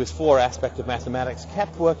 + 2 is 4 aspect of mathematics,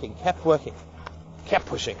 kept working, kept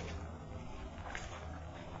pushing.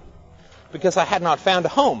 Because I had not found a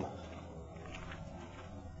home.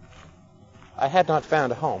 I had not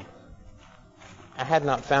found a home. I had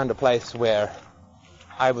not found a place where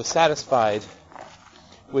I was satisfied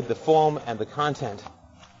with the form and the content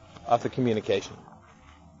of the communication.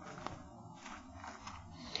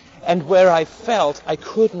 And where I felt I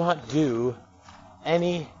could not do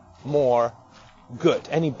any more good,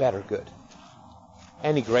 any better good,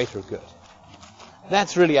 any greater good.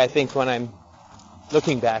 That's really, I think, when I'm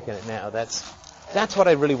looking back at it now, that's what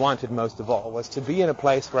I really wanted most of all, was to be in a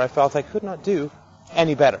place where I felt I could not do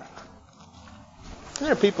any better. And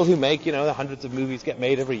there are people who make, the hundreds of movies get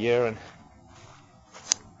made every year, and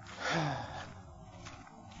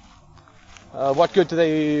what good do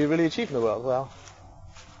they really achieve in the world? Well,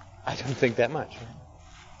 I don't think that much.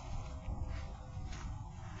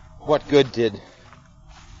 What good did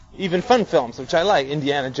even fun films, which I like,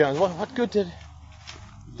 Indiana Jones, what good did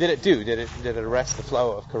it do? Did it arrest the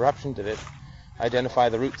flow of corruption? Did it identify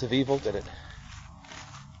the roots of evil? Did it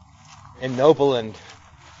ennoble and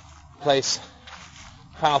place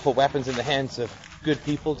powerful weapons in the hands of good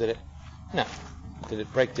people? Did it? No. Did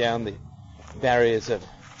it break down the barriers of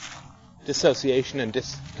dissociation and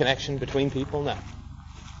disconnection between people? No.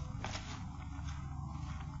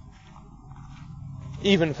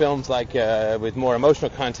 Even films like with more emotional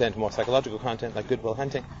content, more psychological content, like Good Will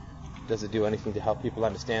Hunting, does it do anything to help people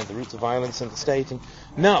understand the roots of violence in the state? And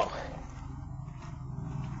no,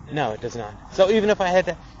 it does not. So even if I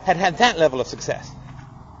had that level of success,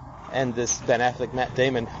 and this Ben Affleck, Matt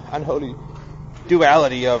Damon unholy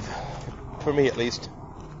duality of, for me at least,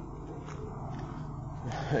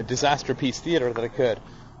 a disaster piece theater that occurred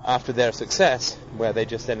after their success, where they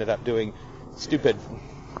just ended up doing stupid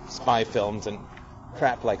spy films and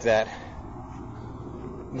crap like that.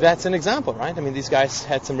 That's an example, right? I mean, these guys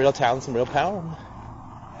had some real talent, some real power,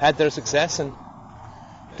 had their success, and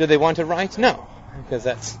do they want to write? No, because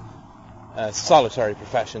that's a solitary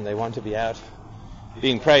profession. They want to be out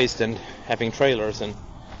being praised and having trailers and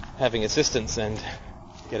having assistants and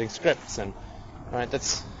getting scripts, and right,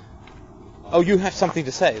 that's, oh, you have something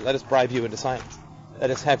to say, let us bribe you into silence. Let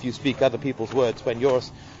us have you speak other people's words when yours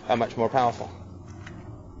are much more powerful.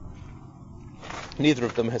 Neither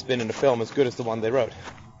of them has been in a film as good as the one they wrote.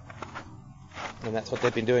 And that's what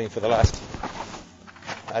they've been doing for the last,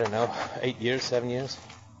 8 years, 7 years.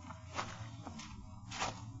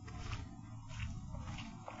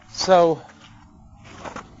 So,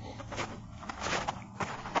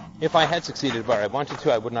 if I had succeeded where I wanted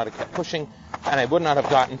to, I would not have kept pushing, and I would not have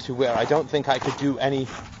gotten to where I don't think I could do any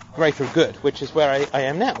greater good, which is where I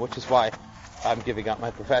am now, which is why I'm giving up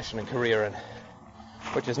my profession and career, and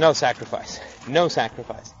which is no sacrifice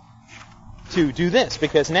to do this,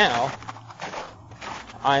 because now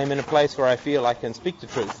I am in a place where I feel I can speak the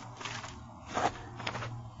truth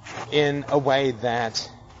in a way that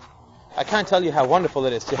I can't tell you how wonderful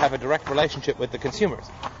it is to have a direct relationship with the consumers,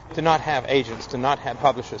 to not have agents, to not have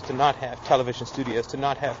publishers, to not have television studios, to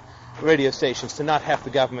not have radio stations, to not have the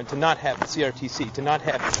government, to not have the CRTC, to not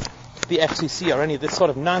have the FCC or any of this sort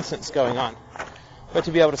of nonsense going on, but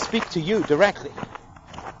to be able to speak to you directly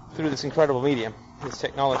through this incredible medium, this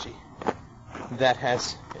technology that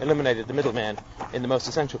has eliminated the middleman in the most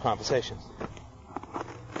essential conversations.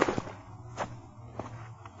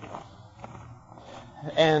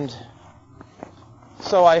 And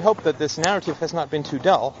so I hope that this narrative has not been too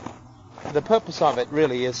dull. The purpose of it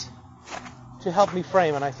really is to help me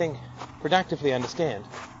frame and I think productively understand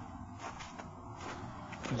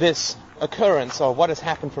this occurrence, or what has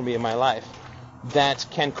happened for me in my life, that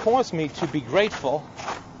can cause me to be grateful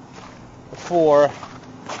for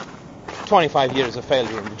 25 years of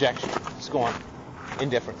failure and rejection, scorn,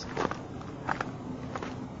 indifference.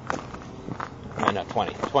 No, not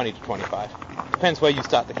 20 to 25. Depends where you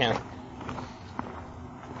start the count.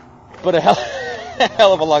 But a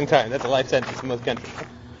hell of a long time. That's a life sentence in most countries.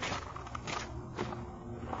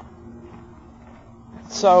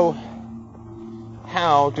 So,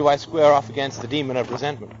 how do I square off against the demon of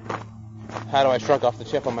resentment? How do I shrug off the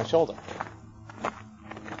chip on my shoulder?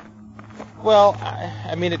 Well,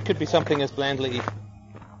 I mean, it could be something as blandly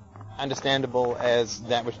understandable as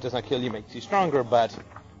that which does not kill you makes you stronger, but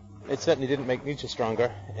it certainly didn't make Nietzsche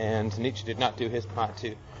stronger, and Nietzsche did not do his part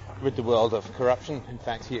to rid the world of corruption. In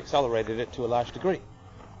fact, he accelerated it to a large degree.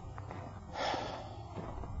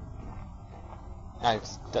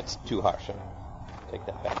 That's too harsh. I'll take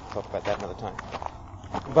that back. We'll talk about that another time.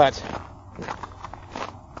 But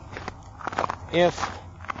if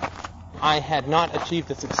I had not achieved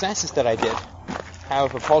the successes that I did,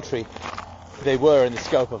 however paltry they were in the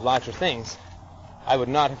scope of larger things, I would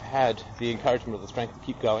not have had the encouragement or the strength to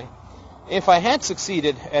keep going. If I had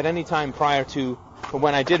succeeded at any time prior to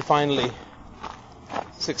when I did finally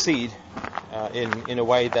succeed in a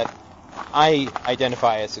way that I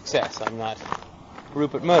identify as success, I'm not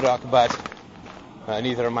Rupert Murdoch, but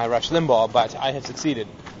neither am I Rush Limbaugh, but I have succeeded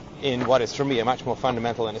in what is for me a much more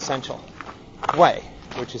fundamental and essential way,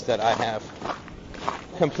 which is that I have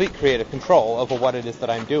complete creative control over what it is that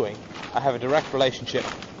I'm doing. I have a direct relationship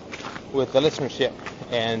with the listenership,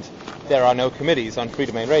 and there are no committees on Free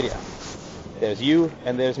Domain Radio. There's you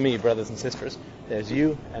and there's me, brothers and sisters. There's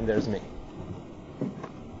you and there's me.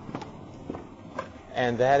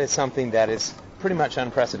 And that is something that is pretty much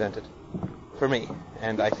unprecedented for me,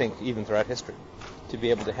 and I think even throughout history. To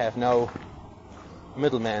be able to have no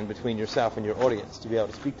middleman between yourself and your audience, to be able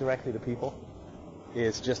to speak directly to people,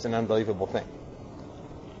 is just an unbelievable thing.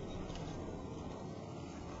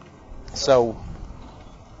 So,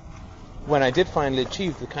 when I did finally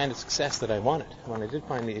achieve the kind of success that I wanted, when I did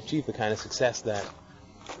finally achieve the kind of success that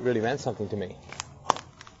really meant something to me,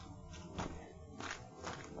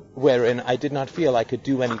 wherein I did not feel I could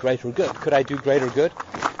do any greater good. Could I do greater good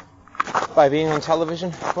by being on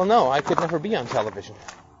television? Well, no, I could never be on television.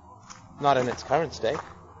 Not in its current state.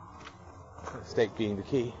 The state being the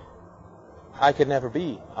key. I could never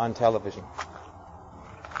be on television.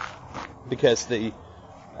 Because too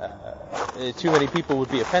many people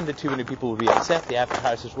would be offended, too many people would be upset, the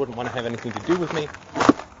advertisers wouldn't want to have anything to do with me.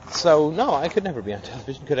 So, no, I could never be on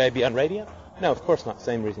television. Could I be on radio? No, of course not.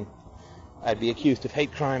 Same reason. I'd be accused of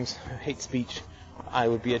hate crimes, hate speech. I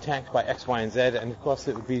would be attacked by X, Y, and Z, and of course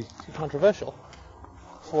it would be too controversial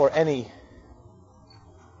for any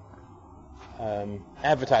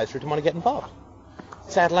advertiser to want to get involved.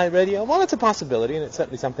 Satellite radio, well, it's a possibility, and it's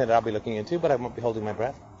certainly something that I'll be looking into, but I won't be holding my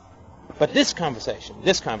breath. But this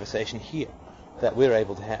conversation here that we're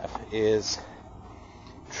able to have is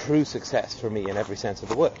true success for me in every sense of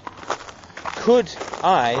the word. Could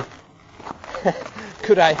I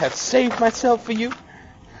have saved myself for you?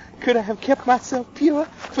 Could I have kept myself pure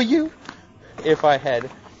for you if I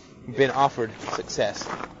had been offered success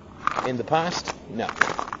in the past? No.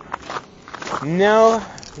 No,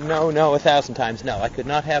 1,000 times no. I could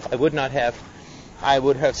not have, I would not have. I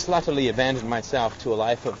would have sluttily abandoned myself to a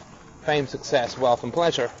life of fame, success, wealth, and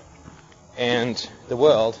pleasure, and the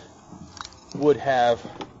world would have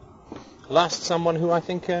lost someone who I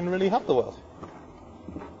think can really help the world.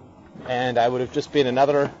 And I would have just been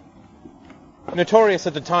another notorious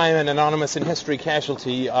at the time and anonymous in history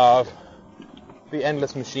casualty of the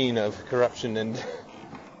endless machine of corruption and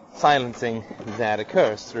silencing that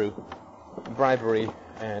occurs through bribery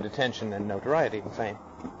and attention and notoriety and fame.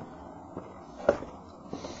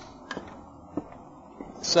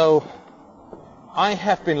 So, I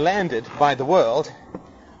have been landed by the world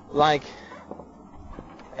like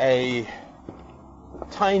a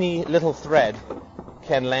tiny little thread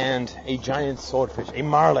can land a giant swordfish, a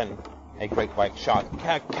marlin, a great white shark,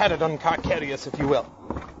 Catodon carcarius, if you will.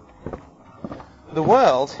 The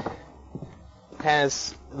world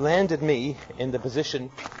has landed me in the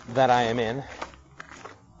position that I am in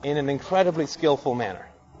an incredibly skillful manner.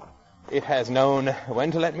 It has known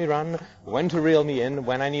when to let me run, when to reel me in,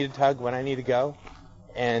 when I need a tug, when I need to go,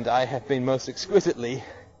 and I have been most exquisitely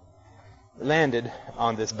landed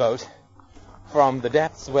on this boat from the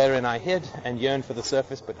depths wherein I hid and yearned for the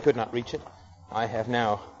surface but could not reach it. I have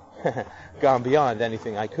now gone beyond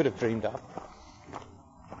anything I could have dreamed of.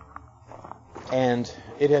 And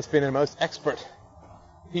it has been a most expert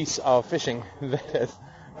piece of fishing that has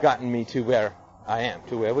gotten me to where I am,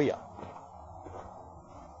 to where we are.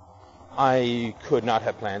 I could not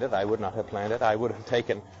have planned it. I would not have planned it. I would have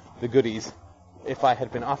taken the goodies. If I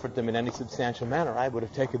had been offered them in any substantial manner, I would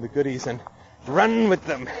have taken the goodies and run with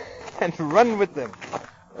them, and run with them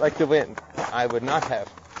like the wind. I would not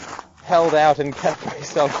have held out and kept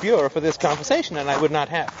myself pure for this conversation, and I would not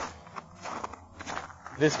have.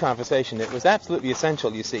 This conversation, it was absolutely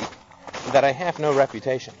essential, you see, that I have no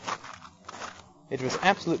reputation. It was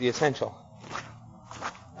absolutely essential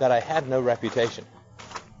that I had no reputation,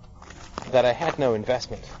 that I had no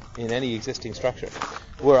investment in any existing structure.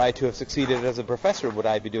 Were I to have succeeded as a professor, would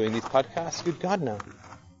I be doing these podcasts? Good God, no.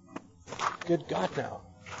 Good God, no.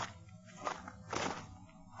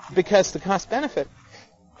 Because the cost-benefit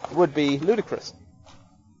would be ludicrous.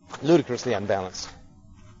 Ludicrously unbalanced.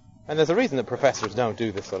 And there's a reason that professors don't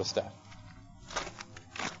do this sort of stuff.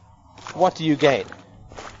 What do you gain?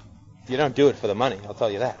 You don't do it for the money, I'll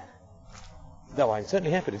tell you that. Though I'm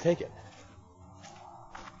certainly happy to take it.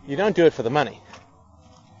 You don't do it for the money.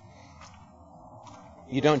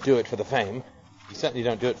 You don't do it for the fame. You certainly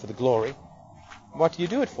don't do it for the glory. What do you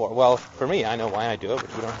do it for? Well, for me, I know why I do it,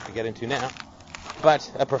 which we don't have to get into now.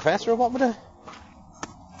 But a professor, what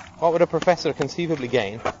would a professor conceivably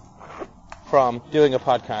gain from doing a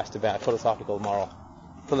podcast about philosophical, moral,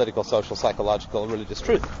 political, social, psychological, religious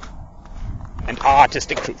truth? And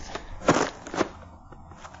artistic truth.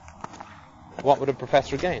 What would a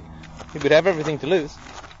professor gain? He would have everything to lose.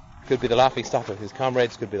 Could be the laughingstock of his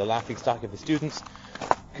comrades, could be the laughingstock of his students,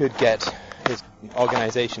 could get his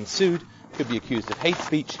organization sued, could be accused of hate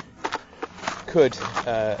speech, could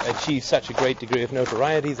achieve such a great degree of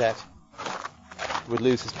notoriety that would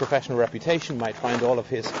lose his professional reputation, might find all of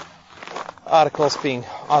his articles being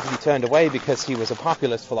oddly turned away because he was a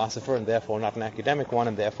populist philosopher and therefore not an academic one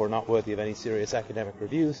and therefore not worthy of any serious academic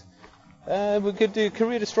reviews. We could do a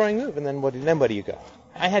career-destroying move, and then where do you go?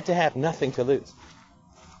 I had to have nothing to lose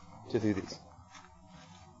to do these.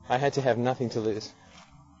 I had to have nothing to lose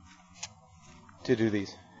to do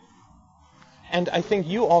these. And I think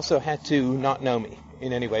you also had to not know me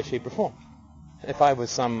in any way, shape, or form. If I was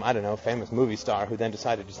some, famous movie star who then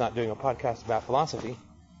decided to start doing a podcast about philosophy,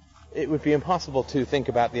 it would be impossible to think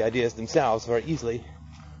about the ideas themselves very easily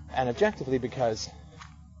and objectively because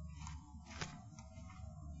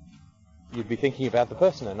you'd be thinking about the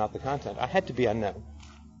person and not the content. I had to be unknown.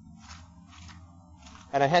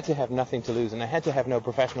 And I had to have nothing to lose, and I had to have no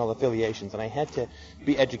professional affiliations, and I had to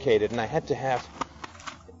be educated, and I had to have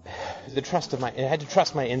I had to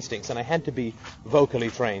trust my instincts, and I had to be vocally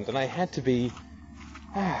trained, and I had to be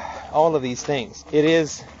all of these things. It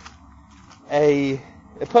is a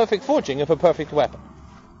perfect forging of a perfect weapon,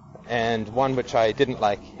 and one which I didn't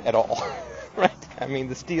like at all. Right? I mean,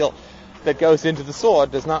 the steel that goes into the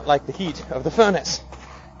sword does not like the heat of the furnace,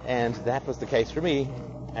 and that was the case for me.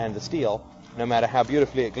 And the steel, no matter how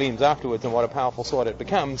beautifully it gleams afterwards and what a powerful sword it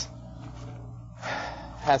becomes,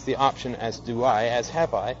 has the option, as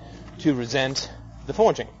have I, to resent the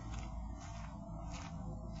forging.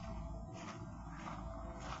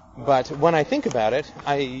 But when I think about it,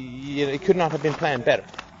 it could not have been planned better.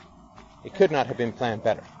 It could not have been planned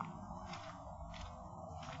better.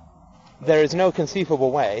 There is no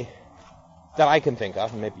conceivable way that I can think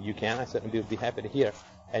of, and maybe you can, I certainly would be happy to hear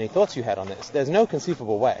any thoughts you had on this. There's no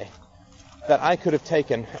conceivable way that I could have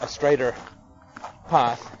taken a straighter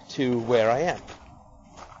path to where I am,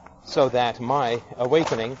 so that my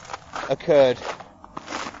awakening occurred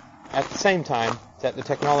at the same time that the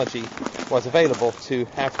technology was available to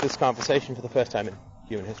have this conversation for the first time in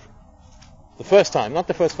human history. The first time, not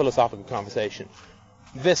the first philosophical conversation,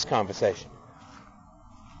 this conversation,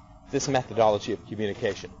 this methodology of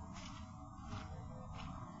communication.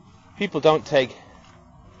 People don't take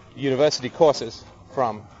university courses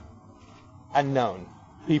from unknown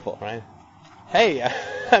people, right? Hey,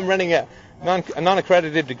 I'm running a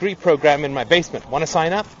non-accredited degree program in my basement. Want to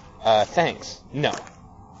sign up? Thanks. No.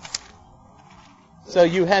 So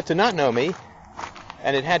you had to not know me,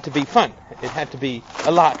 and it had to be fun. It had to be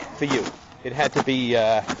a lark for you. It had to be,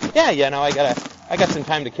 I got some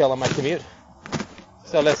time to kill on my commute.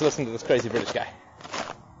 So let's listen to this crazy British guy.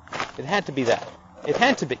 It had to be that. It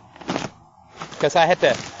had to be. Because I had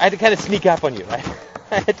to kind of sneak up on you, right?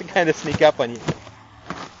 I had to kind of sneak up on you.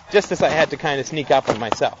 Just as I had to kind of sneak up on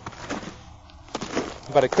myself.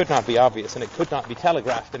 But it could not be obvious, and it could not be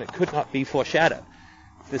telegraphed, and it could not be foreshadowed,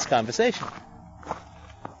 this conversation.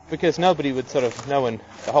 Because nobody would sort of know in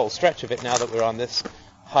the whole stretch of it, now that we're on this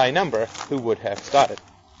high number, who would have started.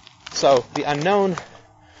 So the unknown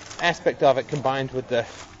aspect of it, combined with the,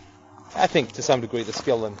 I think to some degree, the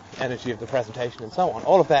skill and energy of the presentation and so on,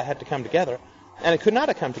 all of that had to come together, and it could not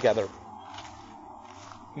have come together.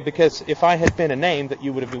 Because if I had been a name that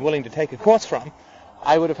you would have been willing to take a course from,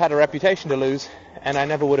 I would have had a reputation to lose, and I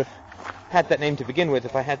never would have had that name to begin with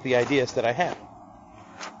if I had the ideas that I had.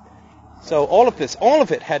 So all of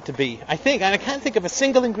it had to be, I think, and I can't think of a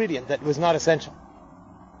single ingredient that was not essential.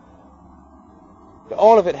 But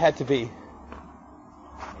all of it had to be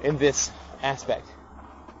in this aspect.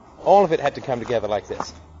 All of it had to come together like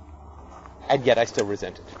this. And yet I still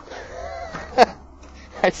resent it.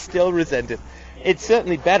 I still resent it. It's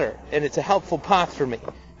certainly better, and it's a helpful path for me.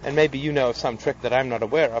 And maybe you know of some trick that I'm not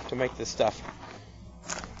aware of to make this stuff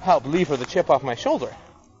help lever the chip off my shoulder.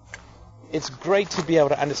 It's great to be able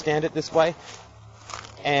to understand it this way.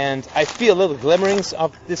 And I feel little glimmerings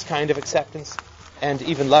of this kind of acceptance and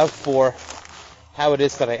even love for how it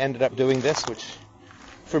is that I ended up doing this, which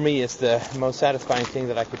for me is the most satisfying thing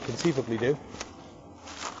that I could conceivably do.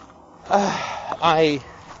 I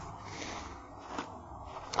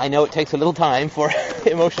know it takes a little time for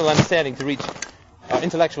emotional understanding to reach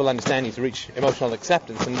intellectual understanding to reach emotional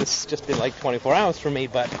acceptance, and this has just been like 24 hours for me,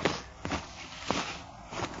 but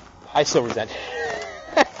I still resent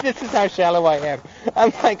it. This is how shallow I am.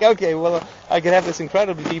 I'm like, okay, well, I could have this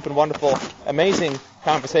incredibly deep and wonderful, amazing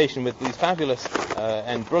conversation with these fabulous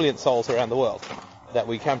and brilliant souls around the world, that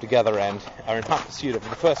we come together and are in hot pursuit of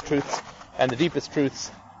the first truths and the deepest truths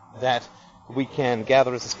that we can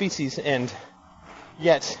gather as a species, and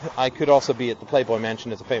yet I could also be at the Playboy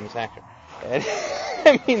Mansion as a famous actor. And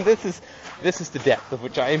I mean, this is the depth of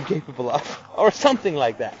which I am capable of, or something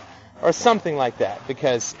like that,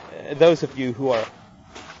 because those of you who are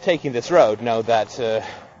taking this road know that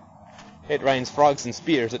it rains frogs and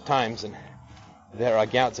spears at times, and there are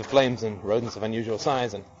gouts of flames and rodents of unusual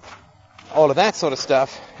size, and all of that sort of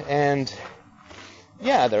stuff. And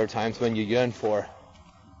yeah, there are times when you yearn for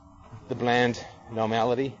the bland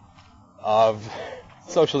normality of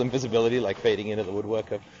social invisibility, like fading into the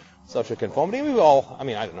woodwork of social conformity. We all, I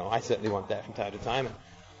don't know, I certainly want that from time to time. And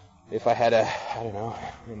if I had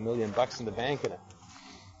 $1 million in the bank and a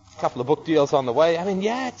couple of book deals on the way,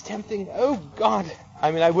 yeah, it's tempting. Oh, God.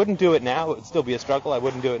 I wouldn't do it now. It would still be a struggle. I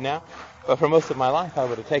wouldn't do it now. But for most of my life, I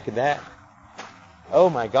would have taken that. Oh,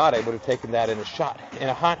 my God, I would have taken that in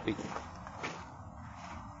a heartbeat.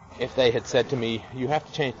 If they had said to me, you have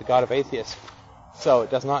to change the God of atheists so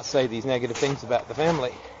it does not say these negative things about the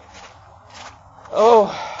family.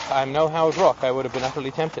 Oh, I'm no Howard Rourke. I would have been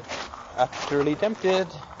utterly tempted.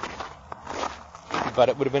 But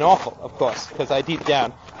it would have been awful, of course, because deep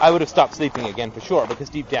down, I would have stopped sleeping again for sure, because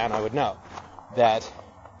deep down I would know that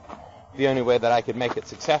the only way that I could make it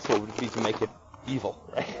successful would be to make it evil,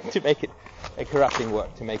 right? To make it a corrupting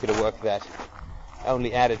work, to make it a work that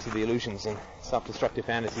only added to the illusions and self-destructive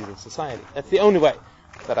fantasies of society. That's the only way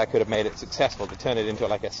that I could have made it successful, to turn it into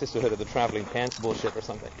like a Sisterhood of the Traveling Pants bullshit or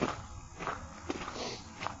something.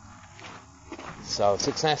 So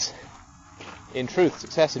success in truth,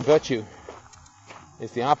 success in virtue,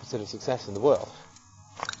 is the opposite of success in the world,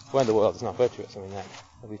 when the world is not virtuous.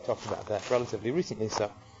 We've talked about that relatively recently,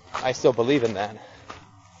 so I still believe in that.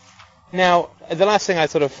 Now, the last thing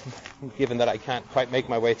given that I can't quite make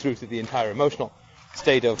my way through to the entire emotional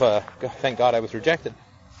state of, thank God I was rejected,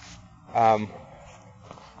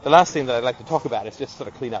 the last thing that I'd like to talk about is just sort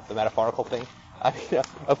of clean up the metaphorical thing.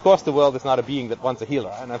 Of course the world is not a being that wants a healer,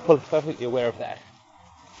 and I'm perfectly aware of that.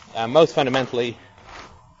 Most fundamentally,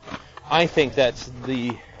 I think that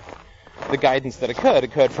the guidance that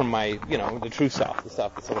occurred from my, the true self, the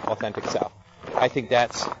self, the sort of authentic self. I think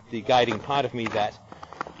that's the guiding part of me that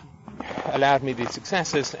allowed me these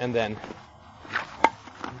successes and then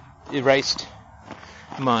erased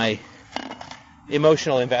my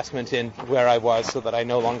emotional investment in where I was, so that I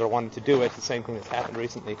no longer wanted to do it. The same thing that's happened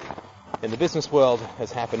recently in the business world,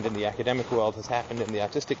 has happened in the academic world, has happened in the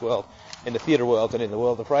artistic world, in the theater world, and in the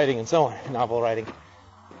world of writing and so on, novel writing.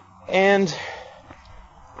 And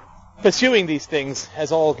pursuing these things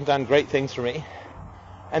has all done great things for me,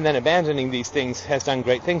 and then abandoning these things has done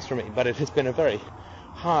great things for me, but it has been a very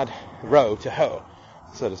hard row to hoe,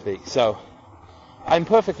 so to speak. So I'm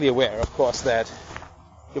perfectly aware, of course, that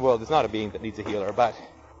the world is not a being that needs a healer, but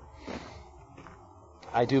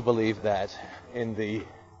I do believe that in the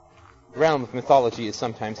realm of mythology is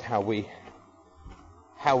sometimes how we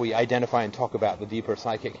identify and talk about the deeper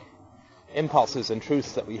psychic impulses and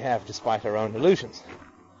truths that we have despite our own illusions.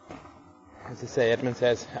 As I say, Edmund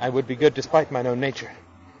says, I would be good despite mine own nature.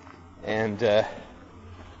 And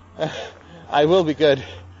I will be good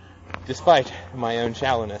despite my own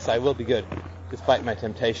shallowness. I will be good despite my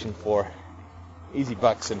temptation for easy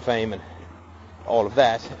bucks and fame and all of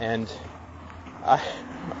that. And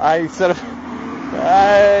I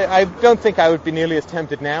don't think I would be nearly as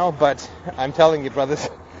tempted now, but I'm telling you, brothers,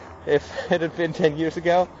 if it had been 10 years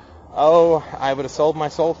ago, I would have sold my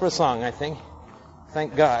soul for a song, I think.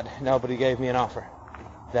 Thank God nobody gave me an offer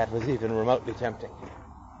that was even remotely tempting.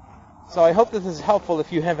 So I hope this is helpful.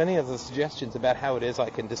 If you have any other suggestions about how it is I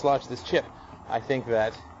can dislodge this chip, I think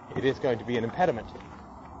that it is going to be an impediment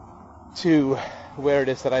to where it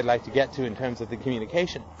is that I'd like to get to in terms of the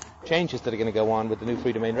communication changes that are going to go on with the new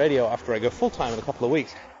Free Domain Radio after I go full-time in a couple of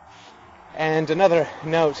weeks. And another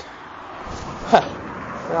note,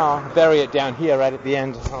 I'll bury it down here right at the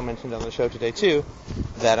end. I'll mention it on the show today too,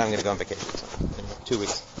 that I'm going to go on vacation in 2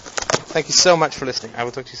 weeks. Thank you so much for listening. I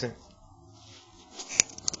will talk to you soon.